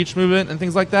free speech movement and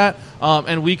things like that.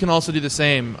 And we can also do the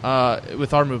same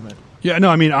with our movement. Yeah, no,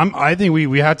 I think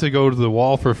we have to go to the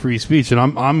wall for free speech, and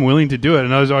I'm willing to do it.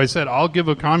 And as I said, I'll give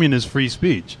a communist free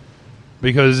speech.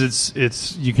 Because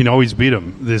it's you can always beat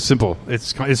them. It's simple.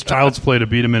 It's child's play to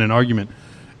beat them in an argument,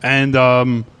 and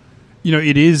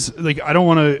it is I don't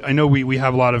want to. I know we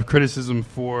have a lot of criticism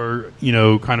for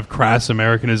kind of crass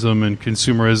Americanism and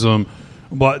consumerism,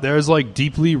 but there's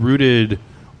deeply rooted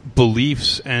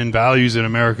beliefs and values in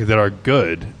America that are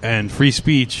good, and free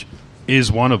speech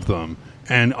is one of them.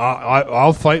 And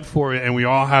I'll fight for it, and we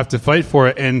all have to fight for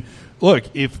it. And look,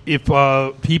 if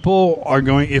people are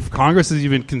if Congress is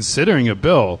even considering a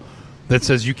bill that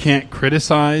says you can't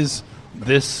criticize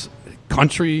this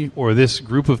country or this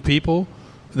group of people,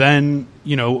 then,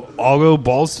 I'll go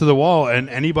balls to the wall, and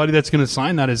anybody that's going to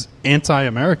sign that is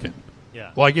anti-American.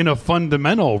 Yeah. In a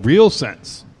fundamental, real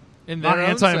sense. Not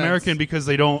anti-American because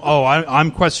they don't,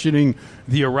 I'm questioning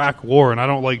the Iraq war and I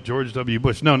don't like George W.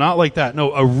 Bush. No, not like that.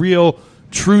 No, a real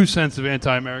true sense of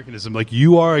anti-Americanism.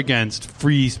 You are against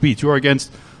free speech. You are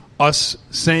against us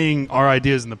saying our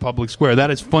ideas in the public square. That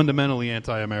is fundamentally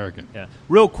anti-American. Yeah.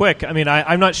 Real quick,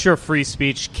 I'm not sure free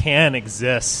speech can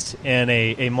exist in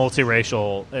a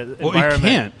multiracial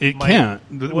environment. It can't.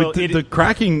 The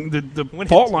cracking, the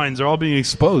fault lines are all being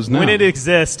exposed now. When it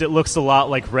exists, it looks a lot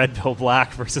like Red Pill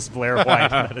Black versus Blair White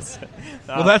medicine.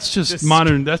 Well, that's just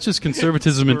modern. That's just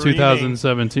conservatism in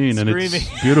 2017, and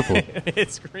it's beautiful.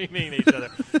 It's screaming at each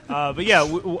other. But yeah,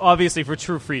 obviously, for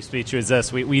true free speech to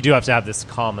exist, we do have to have this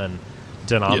common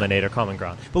denominator, common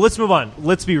ground. But let's move on.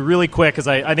 Let's be really quick because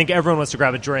I think everyone wants to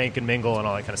grab a drink and mingle and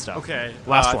all that kind of stuff. Okay.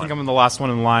 Last I one. think I'm the last one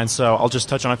in line, so I'll just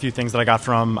touch on a few things that I got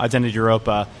from Identity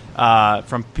Europa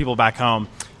from people back home.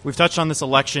 We've touched on this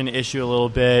election issue a little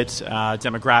bit,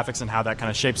 demographics and how that kind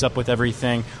of shapes up with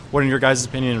everything. What, in your guys'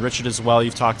 opinion, and Richard as well,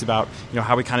 you've talked about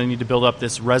how we kind of need to build up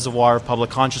this reservoir of public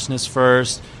consciousness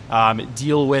first,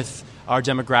 deal with our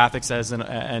demographics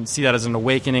and see that as an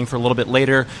awakening for a little bit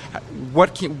later.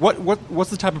 What's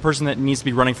the type of person that needs to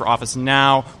be running for office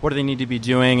now? What do they need to be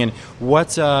doing? And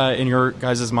what, in your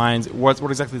guys' minds, what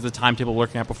exactly is the timetable we're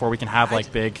looking at before we can have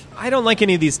big? I don't like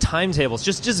any of these timetables.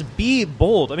 Just be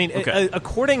bold. I mean,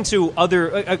 according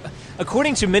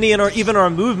to many in even our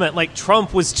movement, like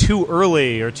Trump was too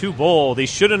early or too bold. He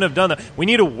shouldn't have done that. We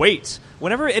need to wait.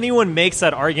 Whenever anyone makes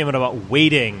that argument about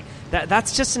waiting,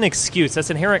 that's just an excuse. That's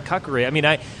inherent cuckery. I mean,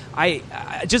 I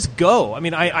just go. I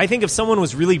mean, I think if someone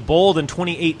was really bold in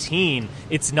 2018,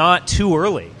 it's not too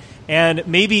early. And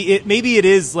maybe it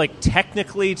is like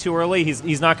technically too early.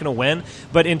 He's not going to win.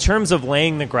 But in terms of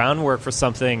laying the groundwork for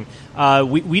something,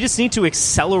 we just need to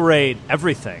accelerate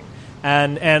everything.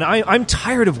 And I'm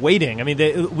tired of waiting. I mean,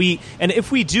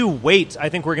 if we do wait, I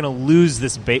think we're going to lose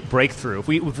this breakthrough.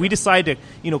 If we decide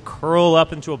to curl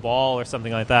up into a ball or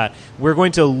something like that, we're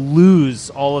going to lose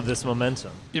all of this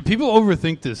momentum. Yeah, people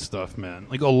overthink this stuff, man,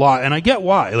 like a lot, and I get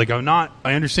why. Like I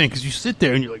understand because you sit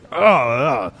there and you're like,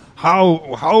 how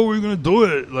are we going to do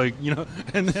it? Like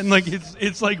and then like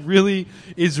it's like really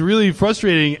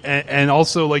frustrating, and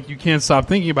also like you can't stop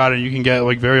thinking about it. And you can get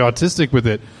like very autistic with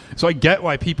it. So I get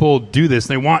why people do this.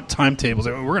 They want timetables.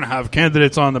 We're going to have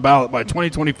candidates on the ballot by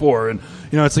 2024. And,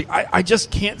 it's like I just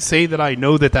can't say that I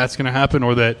know that that's going to happen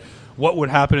or that what would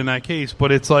happen in that case.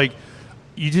 But it's like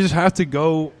you just have to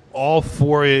go all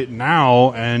for it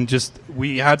now. And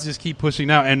we have to just keep pushing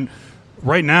now. And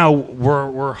right now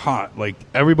we're hot. Like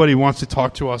everybody wants to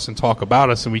talk to us and talk about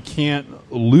us. And we can't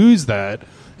lose that.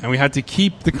 And we have to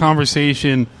keep the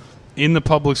conversation in the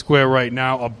public square right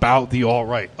now about the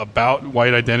alt-right, about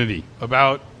white identity,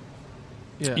 about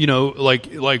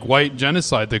like white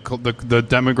genocide, the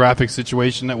demographic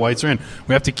situation that whites are in.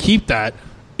 We have to keep that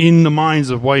in the minds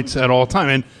of whites at all time.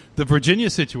 And the Virginia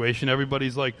situation,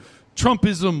 everybody's like,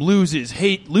 Trumpism loses,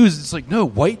 hate loses. It's like, no,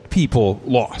 white people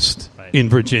lost in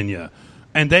Virginia,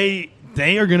 and they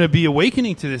are going to be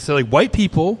awakening to this. So like, white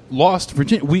people lost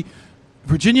Virginia.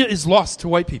 Virginia is lost to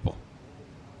white people.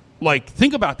 Like,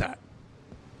 think about that.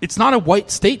 It's not a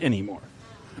white state anymore.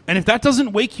 And if that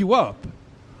doesn't wake you up,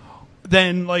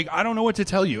 then, like, I don't know what to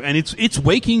tell you. And it's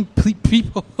waking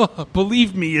people up.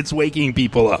 Believe me, it's waking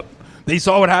people up. They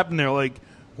saw what happened. They're like,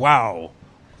 wow,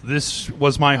 this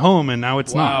was my home, and now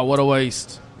it's not. Wow, what a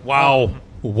waste. Wow,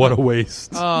 what a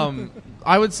waste.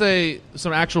 I would say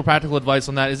some actual practical advice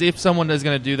on that is if someone is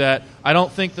going to do that, I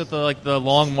don't think that the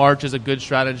long march is a good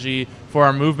strategy for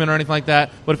our movement or anything like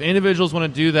that. But if individuals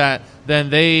want to do that,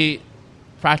 then they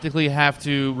practically have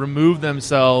to remove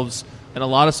themselves in a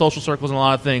lot of social circles and a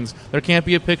lot of things. There can't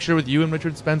be a picture with you and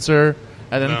Richard Spencer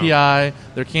at NPI.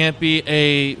 There can't be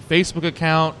a Facebook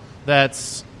account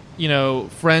that's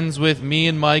friends with me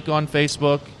and Mike on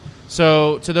Facebook.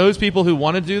 So to those people who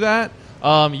want to do that,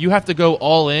 you have to go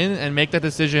all in and make that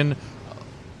decision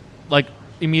like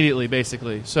immediately,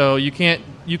 basically. So you can't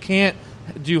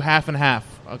do half and half.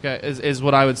 Okay, is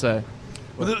what I would say.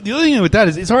 Well, the other thing with that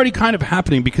is it's already kind of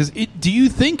happening because do you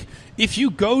think if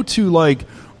you go to like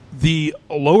the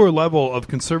lower level of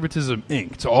Conservatism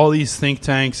Inc., to all these think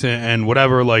tanks and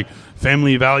whatever, like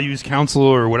Family Values Council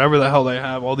or whatever the hell they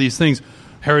have, all these things,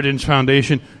 Heritage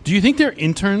Foundation, do you think their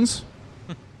interns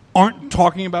aren't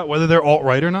talking about whether they're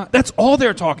alt-right or not? That's all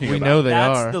they're talking about. We know they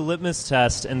are. That's the litmus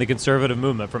test in the conservative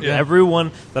movement from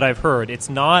everyone that I've heard. It's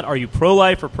not, are you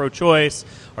pro-life or pro-choice?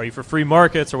 Are you for free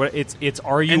markets? Or what? It's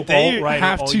are you alt-right or they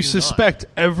have to suspect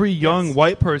every young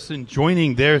white person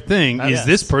joining their thing is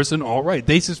this person alt-right.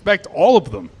 They suspect all of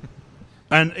them.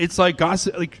 And it's like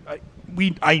gossip. Like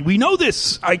we know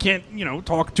this. I can't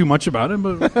talk too much about it,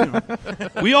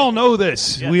 but we all know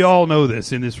this. Yes. We all know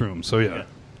this in this room. So yeah.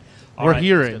 We're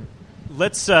hearing.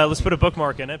 Let's put a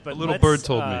bookmark in it. But a little bird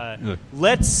told me.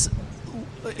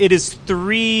 It is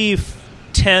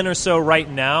 3:10 or so right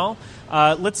now.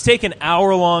 Let's take an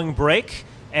hour-long break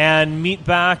and meet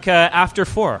back after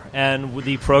 4, and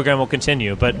the program will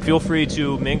continue. But feel free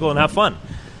to mingle and have fun.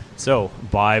 So,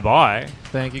 bye-bye.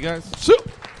 Thank you, guys. So